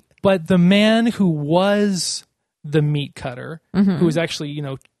meat, but the man who was the meat cutter, who was actually, you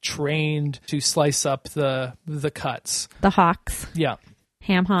know, trained to slice up the cuts. The hocks. Yeah.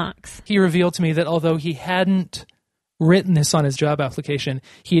 Ham hocks. He revealed to me that although he hadn't written this on his job application,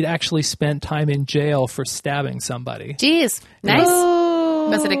 he had actually spent time in jail for stabbing somebody. Jeez. Nice.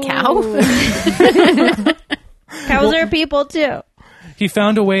 Was it a cow? Cows are people too. He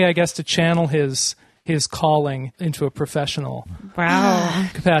found a way, I guess, to channel his calling into a professional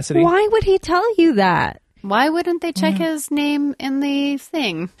capacity. Why would he tell you that? Why wouldn't they check his name in the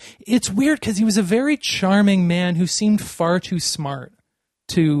thing? It's weird because he was a very charming man who seemed far too smart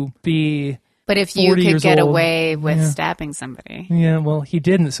to be... But if you 40 could years get old. away with Yeah. stabbing somebody. Yeah, well, he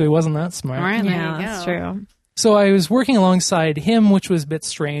didn't, so he wasn't that smart. All right, there Yeah, you that's go. true. So I was working alongside him, which was a bit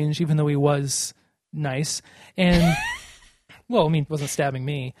strange, even though he was nice. And, well, I mean, he wasn't stabbing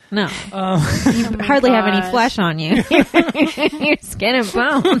me. No. You hardly have any gosh. flesh on you. You're skin and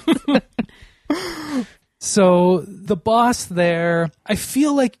bones. So the boss there, I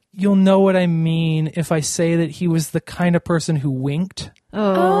feel like you'll know what I mean if I say that he was the kind of person who winked.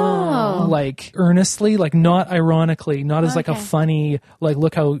 Oh. Like earnestly, like not ironically, not as like a funny, like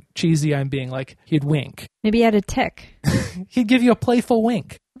look how cheesy I'm being. Like he'd wink. Maybe you had a tick. He'd give you a playful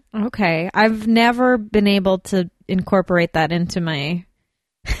wink. Okay. I've never been able to incorporate that into my...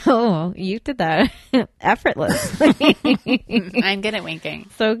 Oh, you did that effortlessly. I'm good at winking.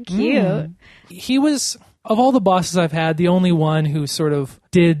 So cute. He was, of all the bosses I've had, the only one who sort of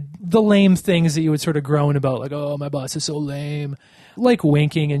did the lame things that you would sort of groan about, like, oh, my boss is so lame. Like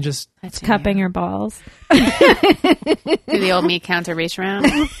winking and just... Cupping your balls. Do the old meat counter reach around?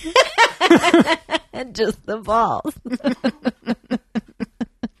 And just the balls.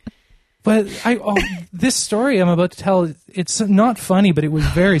 But this story I'm about to tell, it's not funny, but it was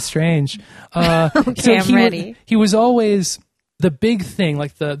very strange. Okay, I'm ready. He was always the big thing,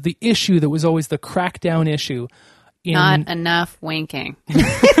 like the issue that was always the crackdown issue. Not enough winking.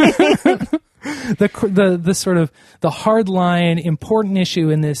 The sort of the hard line, important issue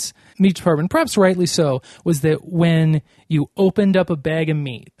in this meat department, perhaps rightly so, was that when you opened up a bag of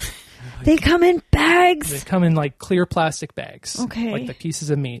meat, They come in bags. they come in like clear plastic bags, Okay. like the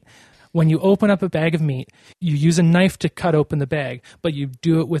pieces of meat. When you open up a bag of meat, you use a knife to cut open the bag, but you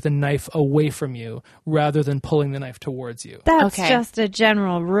do it with a knife away from you rather than pulling the knife towards you. That's Okay. just a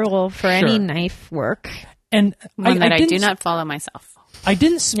general rule for any Sure. knife work. And One that I do didn't- not follow myself. I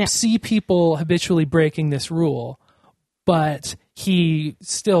didn't see people habitually breaking this rule, but he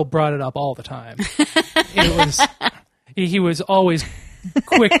still brought it up all the time. It was he was always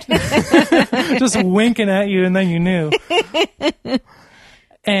quick, just winking at you, and then you knew.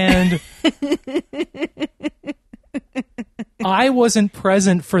 And I wasn't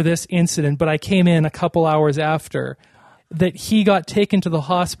present for this incident, but I came in a couple hours after. That he got taken to the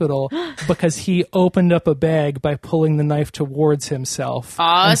hospital because he opened up a bag by pulling the knife towards himself.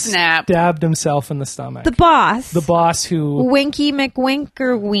 Aw, and snap. Stabbed himself in the stomach. The boss. The boss who... Winky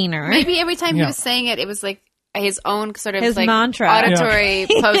McWinker Wiener. Maybe every time he Yeah. was saying it, it was like his own sort of His like mantra. auditory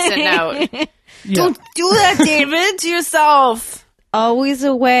post-it note. Yeah. Don't do that, David, to yourself. Always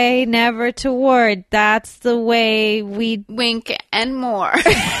away, never toward. That's the way we... Wink and more.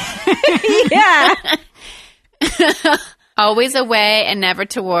 Yeah. Always away and never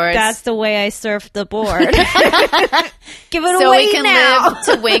towards. That's the way I surf the board. Give it so away we can now. live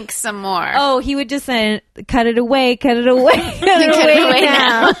to wink some more. Oh, he would just say, cut it away, cut it away, cut it away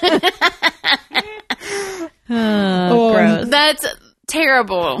now. Oh, gross. That's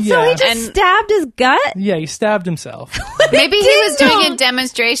terrible. Yeah. So he just And stabbed his gut? Yeah, he stabbed himself. maybe he was doing Ding-dong. a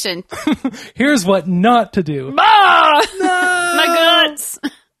demonstration. Here's what not to do. Ah! My guts.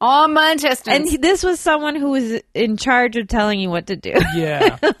 All my intestines. And this was someone who was in charge of telling you what to do.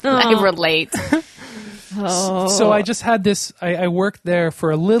 Yeah. I relate. Oh. So I just had this... I worked there for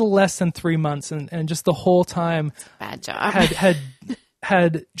a little less than 3 months, and just the whole time Bad job.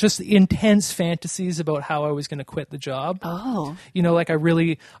 had just intense fantasies about how I was going to quit the job. Oh. You know, like I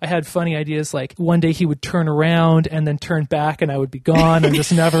had funny ideas, like one day he would turn around and then turn back and I would be gone and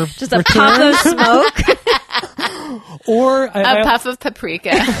just never just a puff of smoke, Or A puff of paprika.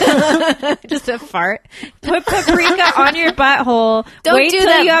 just a fart. Put paprika on your butthole. Don't Wait do till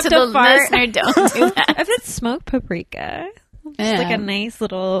that you have to to the fart. listener. Don't do that. If it's smoked paprika, it's Yeah. like a nice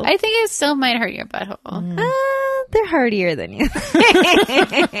little. I think it still might hurt your butthole. They're hardier than you.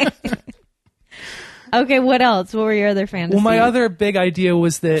 Okay, what else? What were your other fantasies? Well, my other big idea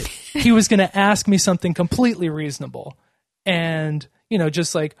was that he was going to ask me something completely reasonable. And, you know,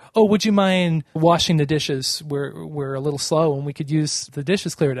 just like, oh, would you mind washing the dishes? We're a little slow and we could use the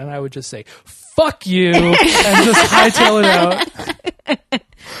dishes cleared. And I would just say, fuck you, and just hightail it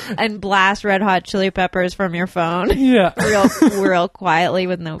out. and blast Red Hot Chili Peppers from your phone Yeah. real quietly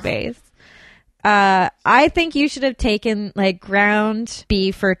with no bass. I think you should have taken like ground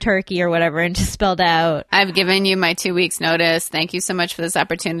beef or turkey or whatever and just spelled out. I've given you my 2 weeks notice. Thank you so much for this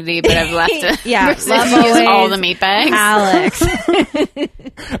opportunity, but I've left it. Yeah, Use love all always, the meat bags. Alex.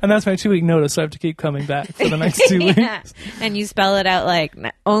 And that's my 2 week notice. So I have to keep coming back for the next 2 weeks. Yeah. And you spell it out like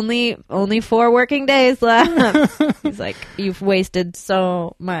only 4 working days left. He's like, you've wasted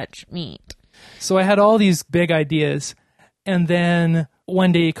so much meat. So I had all these big ideas, and then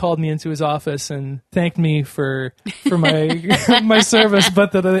one day he called me into his office and thanked me for my my service,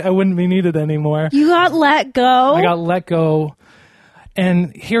 but that I wouldn't be needed anymore. You got let go. I got let go,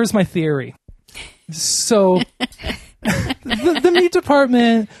 and here's my theory. So the meat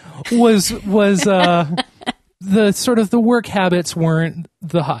department was the sort of the work habits weren't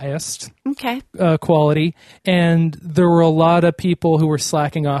the highest Okay. quality, and there were a lot of people who were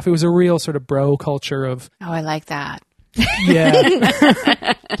slacking off. It was a real sort of bro culture of Oh, I like that. yeah.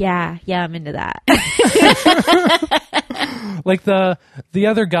 Yeah, I'm into that. Like the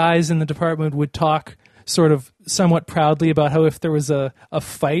other guys in the department would talk sort of somewhat proudly about how if there was a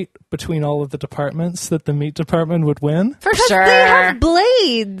fight between all of the departments that the meat department would win. For sure. They have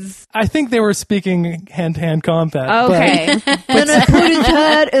blades. I think they were speaking hand-to-hand combat. Okay. Then I put his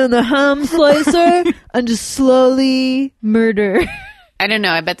head in the ham slicer and just slowly murder. I don't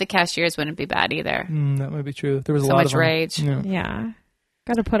know. I bet the cashiers wouldn't be bad either. That might be true. There was a So lot much of them. rage. Yeah. Yeah.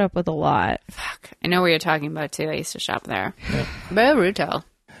 Got to put up with a lot. Fuck. I know where you're talking about, too. I used to shop there. Brutal.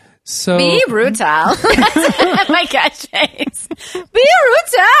 So Be brutal. That's my catchphrase. Be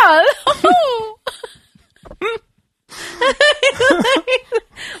brutal.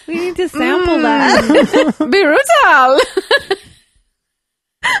 We need to sample that. Be brutal.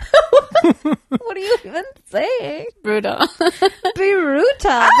 What are you even saying? Brutal.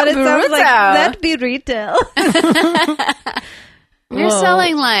 Brutal. But it sounds like that'd be retail. You're Whoa.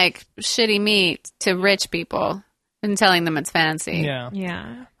 selling like shitty meat to rich people and telling them it's fancy. yeah.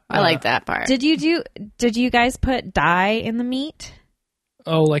 Yeah. I like that part. Did you guys put dye in the meat?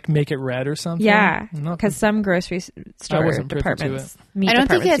 Oh, like make it red or something? Yeah, Not- because some grocery store wasn't privy to departments, meat I don't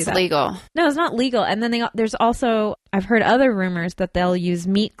think departments it's do that. legal. No, it's not legal. And then there's also, I've heard other rumors that they'll use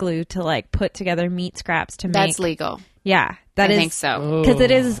meat glue to like put together meat scraps to make. That's legal. Yeah, that I is think so. Oh. because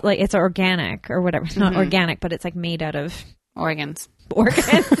it is like it's organic or whatever. It's not organic, but it's like made out of Organs. organs.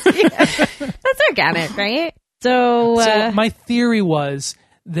 Yeah. That's organic, right? So So my theory was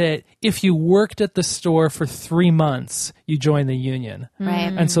that if you worked at the store for 3 months, you join the union.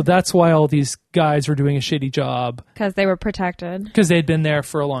 Right. And so that's why all these guys were doing a shitty job, because they were protected. because they'd been there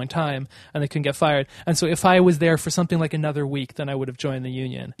for a long time and they couldn't get fired. And so if I was there for something like another week, then I would have joined the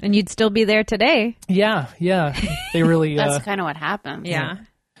union. And you'd still be there today. Yeah. They really... That's kind of what happens. Yeah.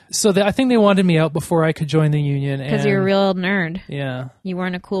 So I think they wanted me out before I could join the union. Because you're a real nerd. Yeah. You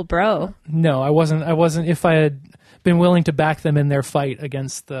weren't a cool bro. No, I wasn't. If I had been willing to back them in their fight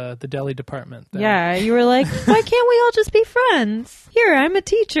against the deli department. then- Yeah, you were like, why can't we all just be friends? Here, I'm a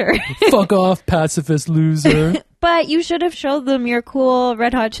teacher. Fuck off, pacifist loser. But you should have showed them your cool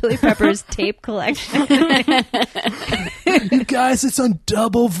Red Hot Chili Peppers tape collection. You guys, it's on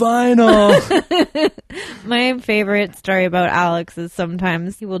double vinyl. My favorite story about Alex is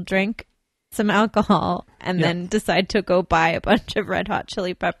sometimes he will drink some alcohol and then decide to go buy a bunch of Red Hot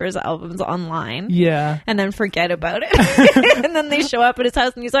Chili Peppers albums online. Yeah. And then forget about it. And then they show up at his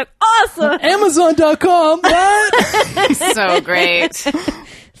house and he's like, awesome! Amazon.com. What? So great.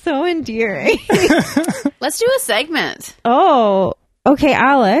 So endearing. Let's do a segment. Oh, okay,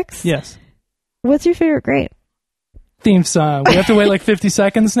 Alex. Yes. What's your favorite grape? Theme song. We have to wait like 50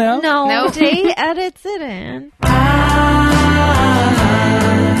 seconds now? No, Nope. Jay edits it in.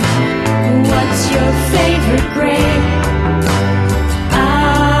 What's your favorite grape?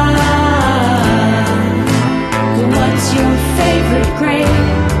 What's your favorite grape?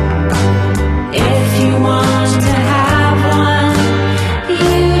 If you want to have one,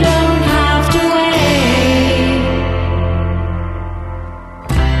 you don't have to wait.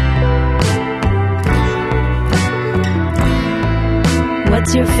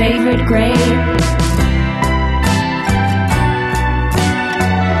 What's your favorite grape?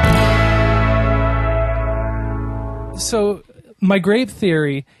 So my grape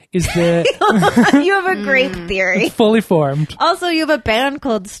theory is that You have a grape theory. fully formed. Also, you have a band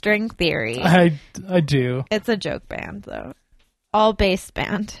called String Theory. I do. It's a joke band, though. All bass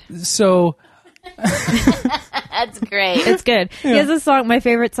band. So That's great. It's good. He has a song. My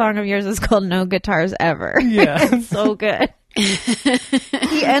favorite song of yours is called No Guitars Ever. yeah. So good.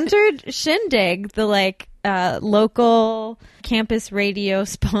 He entered Shindig, the like local campus radio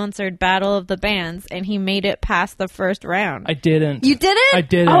sponsored Battle of the Bands, and he made it past the first round. I didn't. You didn't? I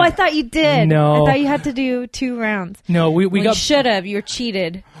didn't. Oh, I thought you did. No. I thought you had to do 2 rounds. No, we You got should have. You were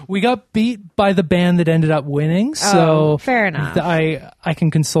cheated. we got beat by the band that ended up winning. So Oh, fair enough. I can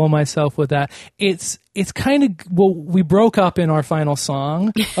console myself with that. It's kind of, well, we broke up in our final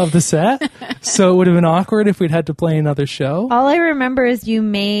song of the set, so it would have been awkward if we'd had to play another show. All I remember is you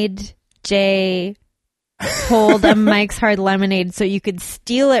made Jay hold a Mike's Hard Lemonade so you could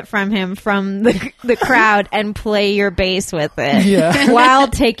steal it from him from the crowd and play your bass with it. Yeah. While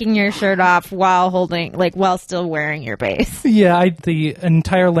taking your shirt off, while still wearing your bass. Yeah, the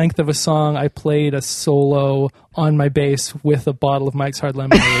entire length of a song, I played a solo on my bass with a bottle of Mike's Hard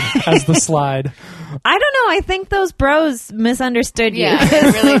Lemonade as the slide. I don't know. I think those bros misunderstood you. Yeah,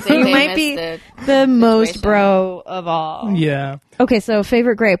 I really think You they might missed be the the most situation. bro of all. Yeah. Okay, so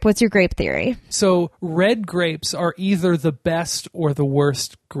favorite grape. What's your grape theory? So red grapes are either the best or the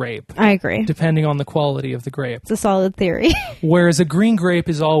worst grape, I agree. depending on the quality of the grape. It's a solid theory. Whereas a green grape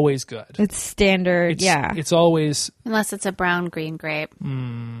is always good. It's standard. It's, It's always, Unless it's a brown green grape.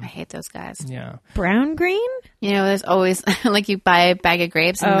 I hate those guys. yeah. Brown green? You know, there's always like you buy a bag of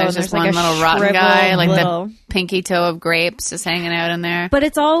grapes and Oh, there's and just there's, one like, a little rotten shriveled guy, like little- the pinky toe of grapes just hanging out in there. But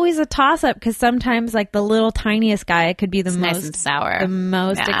it's always a toss up because sometimes like the little tiniest guy could be the It's most nice and sour. the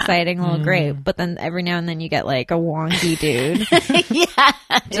most Yeah. exciting little grape. But then every now and then you get like a wonky dude. Yeah,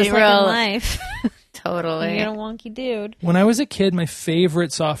 Just like in life. You totally. get a wonky dude. When I was a kid, my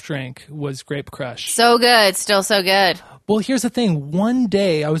favorite soft drink was Grape Crush. So good, still so good. Well, here's the thing. One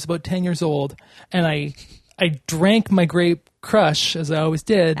day, I was about 10 years old, and I drank my Grape Crush, as I always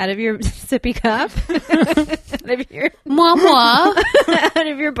did. Out of your sippy cup. Mwah mwah. Out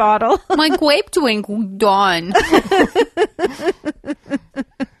of your bottle. My grape drink done.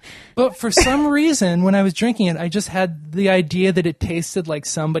 But for some reason, when I was drinking it, I just had the idea that it tasted like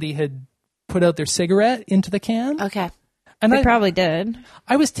somebody had put out their cigarette into the can. Okay, And They probably did.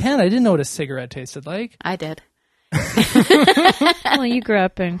 I was 10. I didn't know what a cigarette tasted like. I did. Well, you grew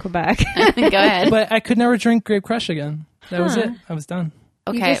up in Quebec. Go ahead. But I could never drink Grape Crush again. That was it. I was done.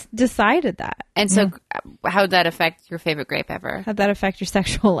 You Okay, just decided that. and so how would that affect your favorite grape ever? How'd that affect your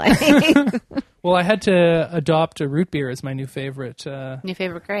sexual life? Well, I had to adopt a root beer as my new favorite. Your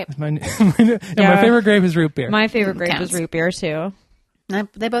favorite grape? My Yeah. favorite grape is root beer. My favorite grape Counts. is root beer too.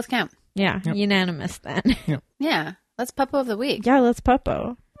 They both count. Yeah, unanimous then. Yeah, let's Puppo of the week. Yeah, let's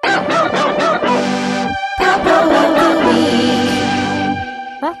puppo.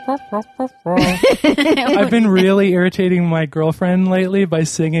 I've been really irritating my girlfriend lately by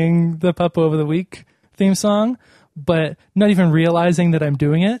singing the Puppo of the Week theme song, but not even realizing that I'm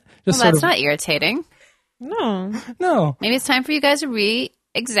doing it. Just Well, that's sort not irritating. No. of no. Maybe it's time for you guys to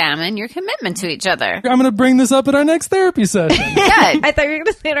re-examine your commitment to each other. I'm going to bring this up at our next therapy session. Good. I thought you were going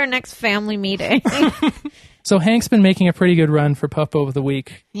to say at our next family meeting. So Hank's been making a pretty good run for Puppo of the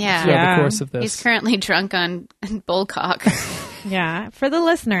Week Yeah. throughout Yeah. the course of this. He's currently drunk on bullcock. Yeah. For the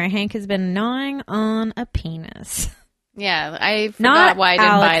listener, Hank has been gnawing on a penis. Yeah, I forgot Not why I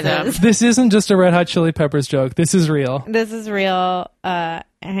didn't buy them. Alex's. This isn't just a Red Hot Chili Peppers joke. This is real. This is real.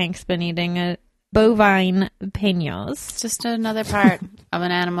 Hank's been eating a bovine penos. It's just another part of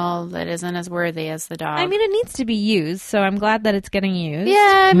an animal that isn't as worthy as the dog. I mean, it needs to be used, so I'm glad that it's getting used.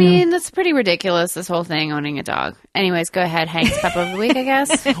 yeah, I mean, that's pretty ridiculous, this whole thing, owning a dog. Anyways, go ahead, Hank's Puppo of the Week, I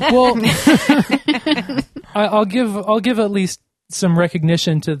guess. Well, I'll give at least some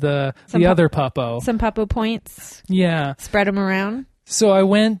recognition to the other Puppo. Some puppo points. Yeah. Spread them around. So I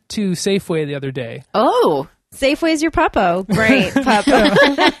went to Safeway the other day. Oh, Safeway's your puppo. Great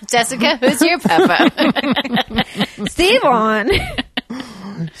puppo. Jessica, who's your Puppo? Steve on.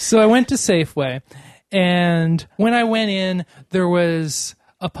 So I went to Safeway, and when I went in, there was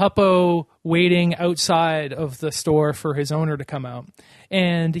a Puppo waiting outside of the store for his owner to come out.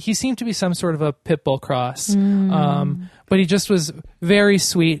 And he seemed to be some sort of a pit bull cross. But he just was very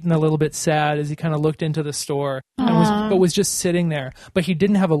sweet and a little bit sad as he kind of looked into the store, but was just sitting there. But he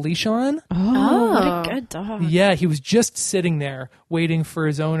didn't have a leash on. Oh, what a good dog. Yeah, he was just sitting there waiting for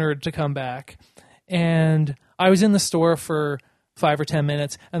his owner to come back. And I was in the store for 5 or 10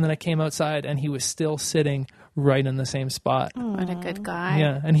 minutes, and then I came outside, and he was still sitting right in the same spot. What a good guy.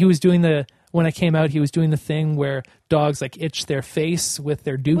 Yeah, and he was doing when I came out, he was doing the thing where dogs like itch their face with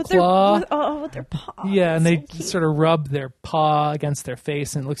their dew claw. With their paw. Yeah, and they sort of rub their paw against their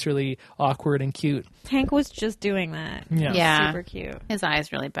face, and it looks really awkward and cute. Hank was just doing that. Yeah. Yeah. Super cute. His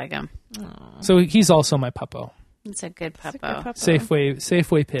eyes really bug him. So he's also my Puppo. It's a good Puppo. Good puppo.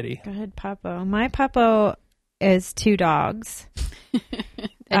 Safeway pity. Good puppo. My puppo is 2 dogs.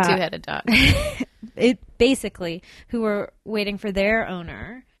 A two-headed dog. who were waiting for their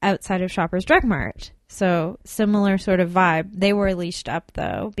owner outside of Shoppers Drug Mart. So similar sort of vibe. They were leashed up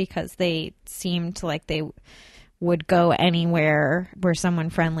though because they seemed like they would go anywhere where someone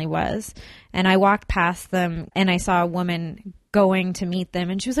friendly was. And I walked past them and I saw a woman going to meet them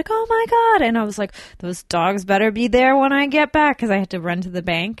and she was like, "Oh my God." And I was like, those dogs better be there when I get back, because I had to run to the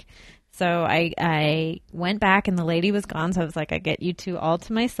bank. So I went back and the lady was gone. So I was like, I get you two all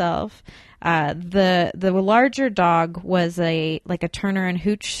to myself. The larger dog was a Turner and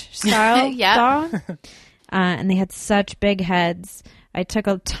Hooch style Yeah. dog. And they had such big heads. I took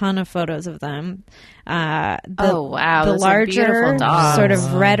a ton of photos of them. Oh, wow. The Those are beautiful larger, dogs. sort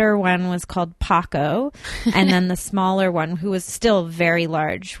of redder one was called Paco. And then the smaller one, who was still very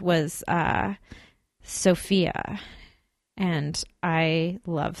large, was Sophia. And I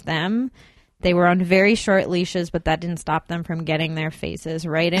love them. They were on very short leashes, but that didn't stop them from getting their faces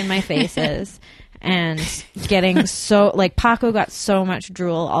right in my faces. And getting Paco got so much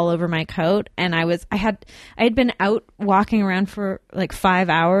drool all over my coat, and I had been out walking around for like 5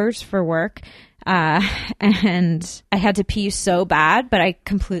 hours for work, and I had to pee so bad, but I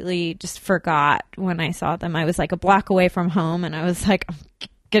completely just forgot when I saw them. I was like a block away from home, and I was like, I'm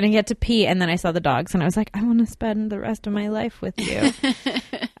gonna get to pee, and then I saw the dogs, and I was like, I want to spend the rest of my life with you.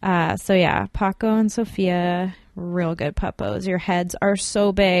 So yeah, Paco and Sophia. Real good puppos. Your heads are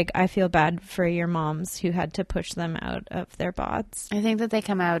so big. I feel bad for your moms who had to push them out of their bots. I think that they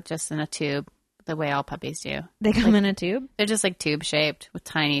come out just in a tube, the way all puppies do. They come in a tube? They're just like tube shaped with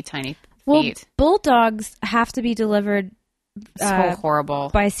tiny, tiny Well, feet. bulldogs have to be delivered So horrible.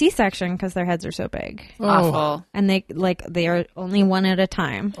 by C-section because their heads are so big. Awful. And they are only one at a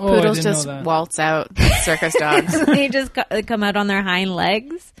time. Oh, I Poodles didn't know just that. waltz out like circus dogs. They just come out on their hind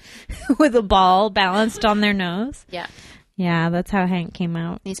legs with a ball balanced on their nose. Yeah. Yeah, that's how Hank came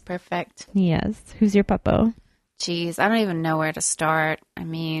out. He's perfect. Yes. Who's your puppo? Jeez, I don't even know where to start. I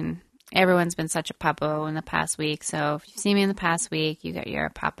mean, everyone's been such a puppo in the past week. So if you've seen me in the past week, you're a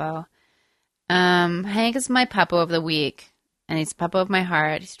puppo. Hank is my puppo of the week. And he's puppo of my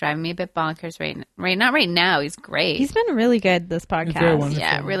heart. He's driving me a bit bonkers not right now. He's great. He's been really good this Very podcast. wonderful.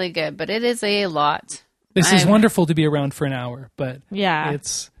 Yeah, really good. But it is a lot. This is I'm- wonderful to be around for an hour, but Yeah.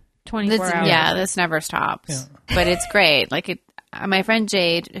 it's 24 hours. Yeah, this never stops. Yeah. But it's great. My friend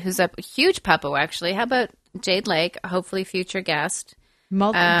Jade, who's a huge puppo, actually. How about Jade Lake, hopefully future guest?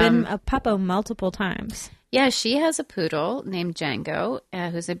 Been a puppo multiple times. Yeah, she has a poodle named Django,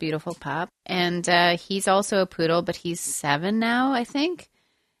 who's a beautiful pup. And he's also a poodle, but he's 7 now, I think.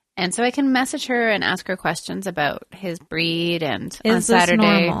 And so I can message her and ask her questions about his breed and on Is this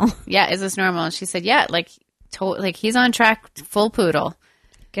Saturday. normal? Yeah, is this normal? And she said, yeah, he's on track, full poodle.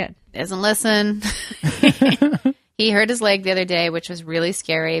 Good. Doesn't listen. He hurt his leg the other day, which was really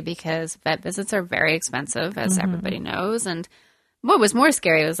scary because vet visits are very expensive, as everybody knows. And what was more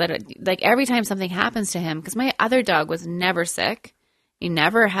scary was that every time something happens to him, because my other dog was never sick. He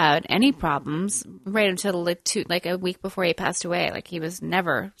never had any problems right until a week before he passed away. He was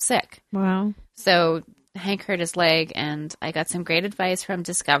never sick. Wow. So Hank hurt his leg, and I got some great advice from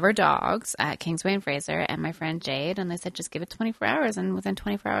Discover Dogs at Kingsway and Fraser and my friend Jade. And they said, just give it 24 hours. And within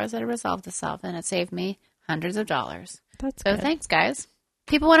 24 hours, it resolved itself, and it saved me hundreds of dollars. That's So good. thanks, guys.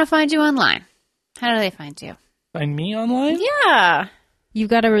 People want to find you online. How do they find you? find me online. Yeah. You've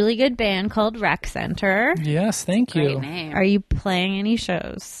got a really good band called Rec Center. Yes, thank you. Great name. Are you playing any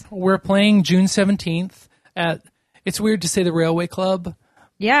shows? We're playing June 17th at. It's weird to say the Railway Club.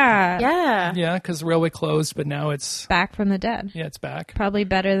 Yeah. Yeah. Yeah, because the Railway closed, but now it's Back from the dead. it's back. Probably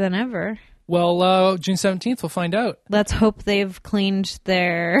better than ever. Well, June 17th, we'll find out. Let's hope they've cleaned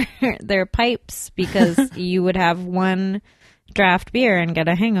their pipes, because you would have one draft beer and get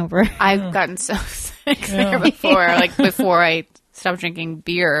a hangover. I've gotten so sick there before, before I stopped drinking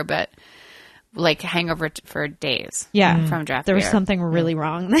beer, but hangover for days. Yeah. From draft There was beer. something really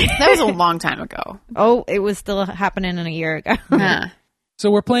wrong there. That was a long time ago. Oh, it was still happening a year ago. Yeah. So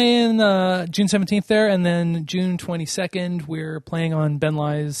we're playing June 17th there, and then June 22nd, we're playing on Ben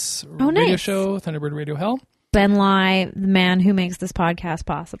Lai's radio nice. show, Thunderbird Radio Hell. Ben Lai, the man who makes this podcast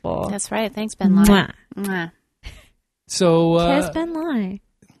possible. That's right. Thanks, Ben Lai. Mwah. Mwah. So, Kiss Ben Lai.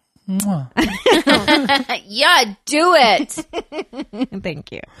 mwah. Yeah, do it.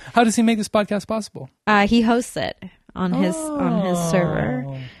 Thank you. How does he make this podcast possible? He hosts it on his server.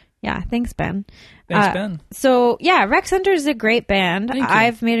 Oh. Yeah, thanks, Ben. Thanks, Ben. So yeah, Rec Center is a great band. Thank you.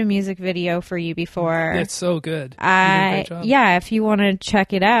 I've made a music video for you before. It's so good. You did a great job. Yeah, if you want to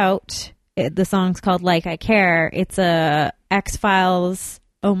check it out, the song's called "Like I Care." It's a X-Files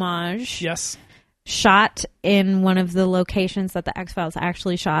homage. Yes. shot in one of the locations that the X-Files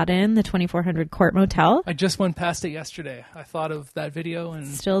actually shot in, the 2400 Court Motel. I just went past it yesterday. I thought of that video and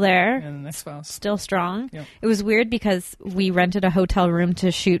Still there. and X-Files. Still strong. Yep. It was weird because we rented a hotel room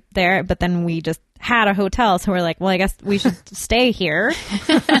to shoot there, but then we just had a hotel, so we're like, well, I guess we should stay here.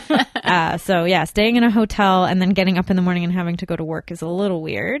 So yeah, staying in a hotel and then getting up in the morning and having to go to work is a little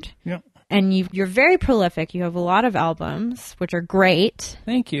weird. Yep. And you're very prolific. You have a lot of albums, which are great.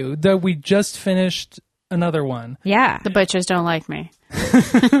 Thank you. Though we just finished another one. Yeah. The Butchers Don't Like Me.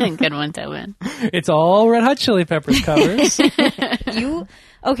 Good one to win. It's all Red Hot Chili Peppers covers.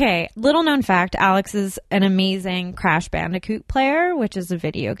 Okay, little known fact, Alex is an amazing Crash Bandicoot player, which is a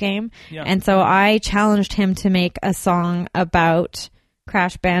video game. Yeah. And so I challenged him to make a song about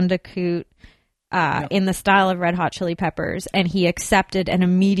Crash Bandicoot in the style of Red Hot Chili Peppers, and he accepted and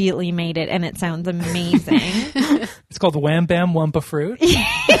immediately made it, and it sounds amazing. It's called Wham Bam Wumpa Fruit.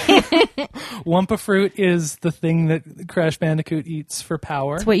 Wumpa Fruit is the thing that Crash Bandicoot eats for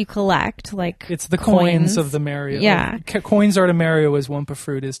power. It's what you collect, like It's the coins of the Mario. Yeah. Coins are to Mario as Wumpa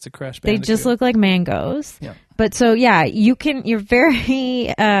Fruit is to Crash They Bandicoot. just look like mangoes. Yeah. But so yeah, you're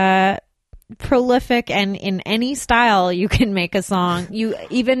very prolific, and in any style you can make a song. You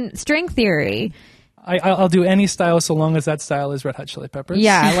even string theory. I'll do any style so long as that style is Red Hot Chili Peppers.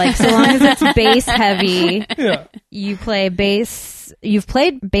 Yeah, like so long as it's bass heavy. Yeah. You play bass. You've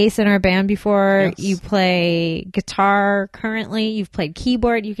played bass in our band before. Yes. You play guitar currently. You've played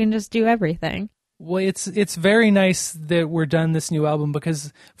keyboard. You can just do everything. Well, it's very nice that we're done this new album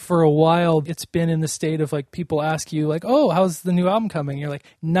because for a while it's been in the state of like people ask you like, oh, how's the new album coming? You're like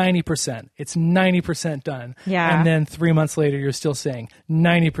 90%. It's 90% done. Yeah. And then 3 months later you're still saying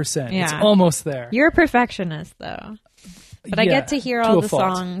 90%. Yeah. It's almost there. You're a perfectionist, though. But I Yeah, get to hear to all a the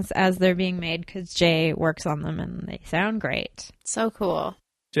fault. songs as they're being made because Jay works on them and they sound great. So cool.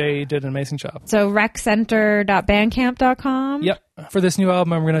 Jay did an amazing job. So reccenter.bandcamp.com. Yep. For this new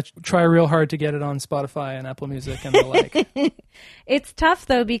album, I'm going to try real hard to get it on Spotify and Apple Music and the like. It's tough,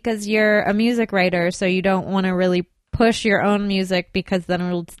 though, because you're a music writer, so you don't want to really push your own music because then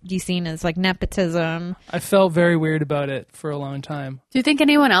it'll be seen as like nepotism. I felt very weird about it for a long time. Do you think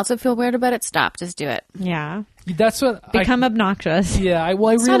anyone else would feel weird about it? Stop. Just do it. Yeah. That's what Become obnoxious. Yeah, I It's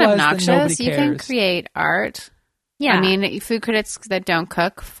realized not that obnoxious. nobody You can cares. create art. Yeah. I mean, food critics that don't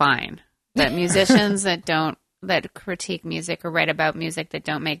cook, fine. But musicians that critique music or write about music that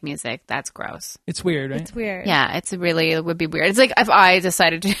don't make music, that's gross. It's weird, right? It's weird. Yeah, it would be weird. It's like if I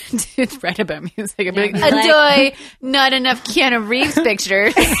decided to write about music, I'd be like, be like- enjoy not enough Keanu Reeves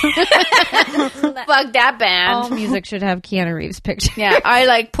pictures. Fuck that band. All music should have Keanu Reeves pictures. Yeah, I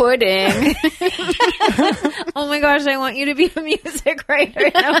like pudding. Oh my gosh, I want you to be a music writer.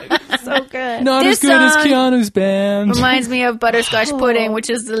 That would be so good. Not This as good as song Keanu's band. Reminds me of butterscotch pudding, which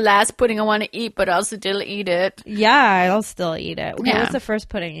is the last pudding I want to eat, but I'll still eat it. Yeah, I'll still eat it. Okay, Yeah. what's the first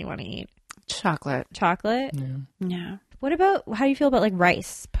pudding you want to eat? Chocolate. Chocolate? Yeah. What about, how do you feel about like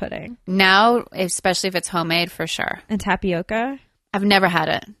rice pudding Now, especially if it's homemade, for sure. and tapioca? I've never had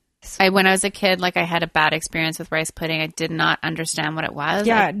it. When I was a kid, like I had a bad experience with rice pudding. I did not understand what it was.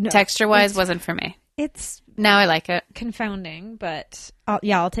 Yeah, Like, no, texture-wise, wasn't for me. It's Now I like it. confounding, but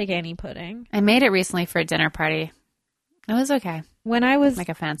I'll take any pudding. I made it recently for a dinner party. It was okay, When I was like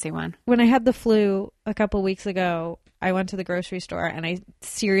a fancy one. when I had the flu a couple weeks ago, I went to the grocery store and I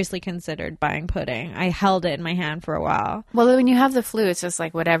seriously considered buying pudding. I held it in my hand for a while. Well, when you have the flu, it's just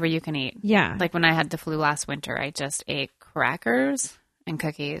like whatever you can eat. Yeah. Like when I had the flu last winter, I just ate crackers and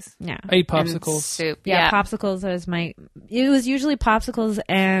cookies. Yeah. I eat And popsicles. soup. Yeah, popsicles was it was usually popsicles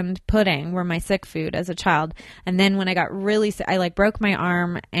and pudding were my sick food as a child. And then when I got really sick, I like broke my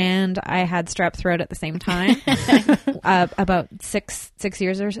arm and I had strep throat at the same time, about six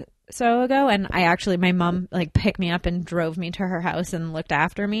years or so ago. And my mom like picked me up and drove me to her house and looked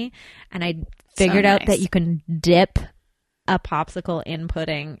after me. And I figured out nice. that you can dip a popsicle in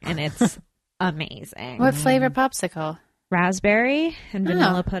pudding and it's amazing. What flavor popsicle? Raspberry and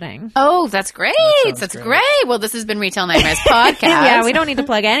vanilla pudding. Oh, that's great. That's great. Well, this has been Retail Nightmares podcast. Yeah, we don't need to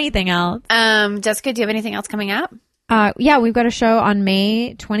plug anything else. Jessica, do you have anything else coming up? Yeah, we've got a show on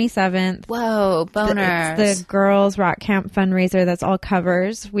May 27th. Whoa, boners. It's the Girls Rock Camp fundraiser that's all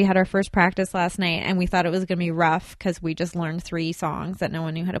covers. We had our first practice last night and we thought it was going to be rough because we just learned 3 songs that no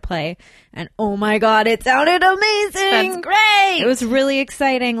one knew how to play. And oh my God, it sounded amazing. That's great. It was really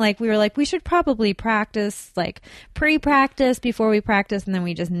exciting. Like we were like, we should probably practice, like pre-practice before we practice. And then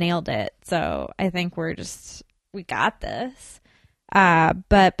we just nailed it. So I think we got this.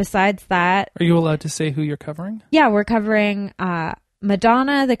 But besides that, Are you allowed to say who you're covering? yeah, we're covering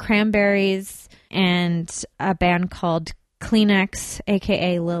Madonna, the Cranberries, and a band called Kleenex,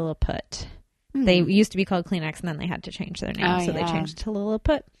 aka Lilliput. They used to be called Kleenex, and then they had to change their name, Oh, so they yeah. changed it to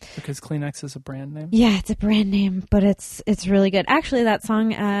Lilliput. Because Kleenex is a brand name. Yeah, it's a brand name, but it's really good. Actually, that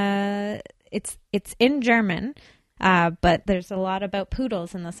song, it's in German, but there's a lot about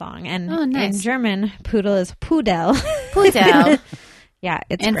poodles in the song, and Oh, nice. in German, poodle is Pudel. Pudel. Yeah,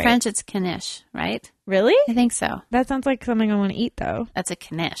 it's In great. French, it's Knish, right? Really? I think so. That sounds like something I want to eat, though. That's a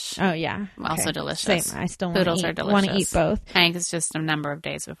Knish. Oh yeah, Also Okay. delicious. Same. I still want Poodles to are eat. delicious. Want to eat both. I think it's just a number of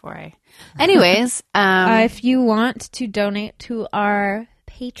days before I. Anyways, If you want to donate to our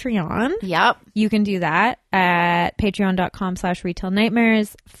Patreon, yep. you can do that at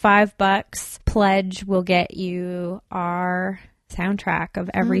patreon.com/retailnightmares. $5 pledge will get you our soundtrack of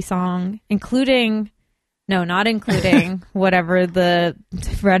every song, not including whatever the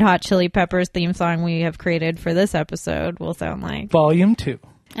Red Hot Chili Peppers theme song we have created for this episode will sound like. Volume 2.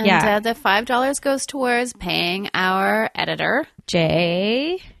 And Yeah. the $5 goes towards paying our editor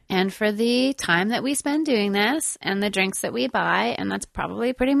Jay. and for the time that we spend doing this and the drinks that we buy. And that's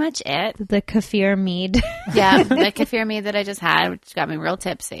probably pretty much it. The Kefir Mead. Yeah, the kefir mead that I just had, which got me real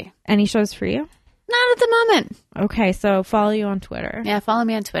tipsy. Any shows for you? Not at the moment. Okay, so follow you on Twitter. Yeah, follow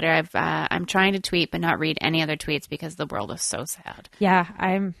me on Twitter. I'm trying to tweet but not read any other tweets because the world is so sad. Yeah,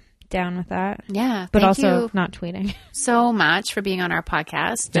 I'm down with that. Yeah, But thank also you not tweeting. so much for being on our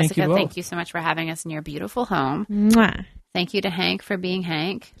podcast. Thank Jessica, you both. thank you so much for having us in your beautiful home. Mwah. Thank you to Hank for being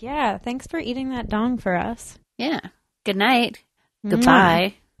Hank. Yeah, thanks for eating that dong for us. Yeah. Good night.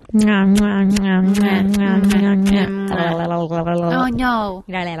 Goodbye. Mwah, mwah, mwah, mwah, mwah, mwah, mwah. Oh, no.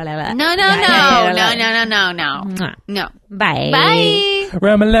 La, la, la, la, la. No, no, La, la, la, no. la, No, la. no, no, no, no. Mwah. No. Bye. Bye.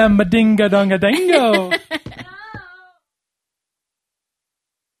 Ramalama dinga donga dingo.